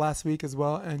 which was last week as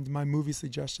well, and my movie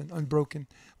suggestion, Unbroken,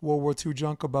 World War II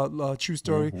junk about true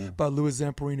story about Louis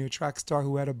Zamperini, a track star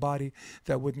who had a body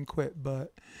that wouldn't quit.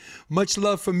 But much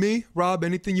love from me, Rob.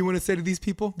 Anything you want to say to these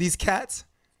people, these cats?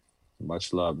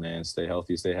 Much love, man. Stay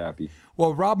healthy, stay happy.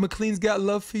 Well, Rob McLean's got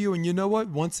love for you, and you know what?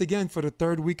 Once again, for the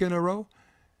third week in a row,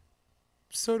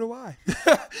 so do I.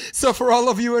 So for all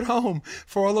of you at home,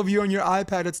 for all of you on your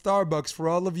iPad at Starbucks, for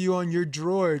all of you on your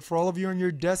Droid, for all of you on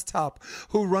your desktop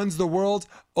who runs the world,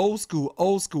 old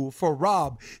school. For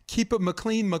Rob, keep it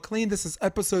McLean. This is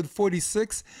episode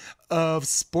 46 of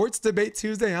Sports Debate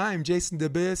Tuesday. I am Jason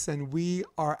DeBiss, and we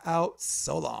are out.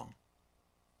 So long.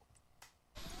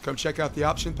 Come check out the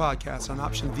Option Podcast on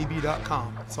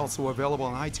OptionVB.com. It's also available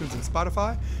on iTunes and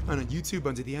Spotify and on YouTube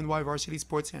under the NY Varsity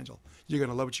Sports handle. You're going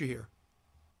to love what you hear.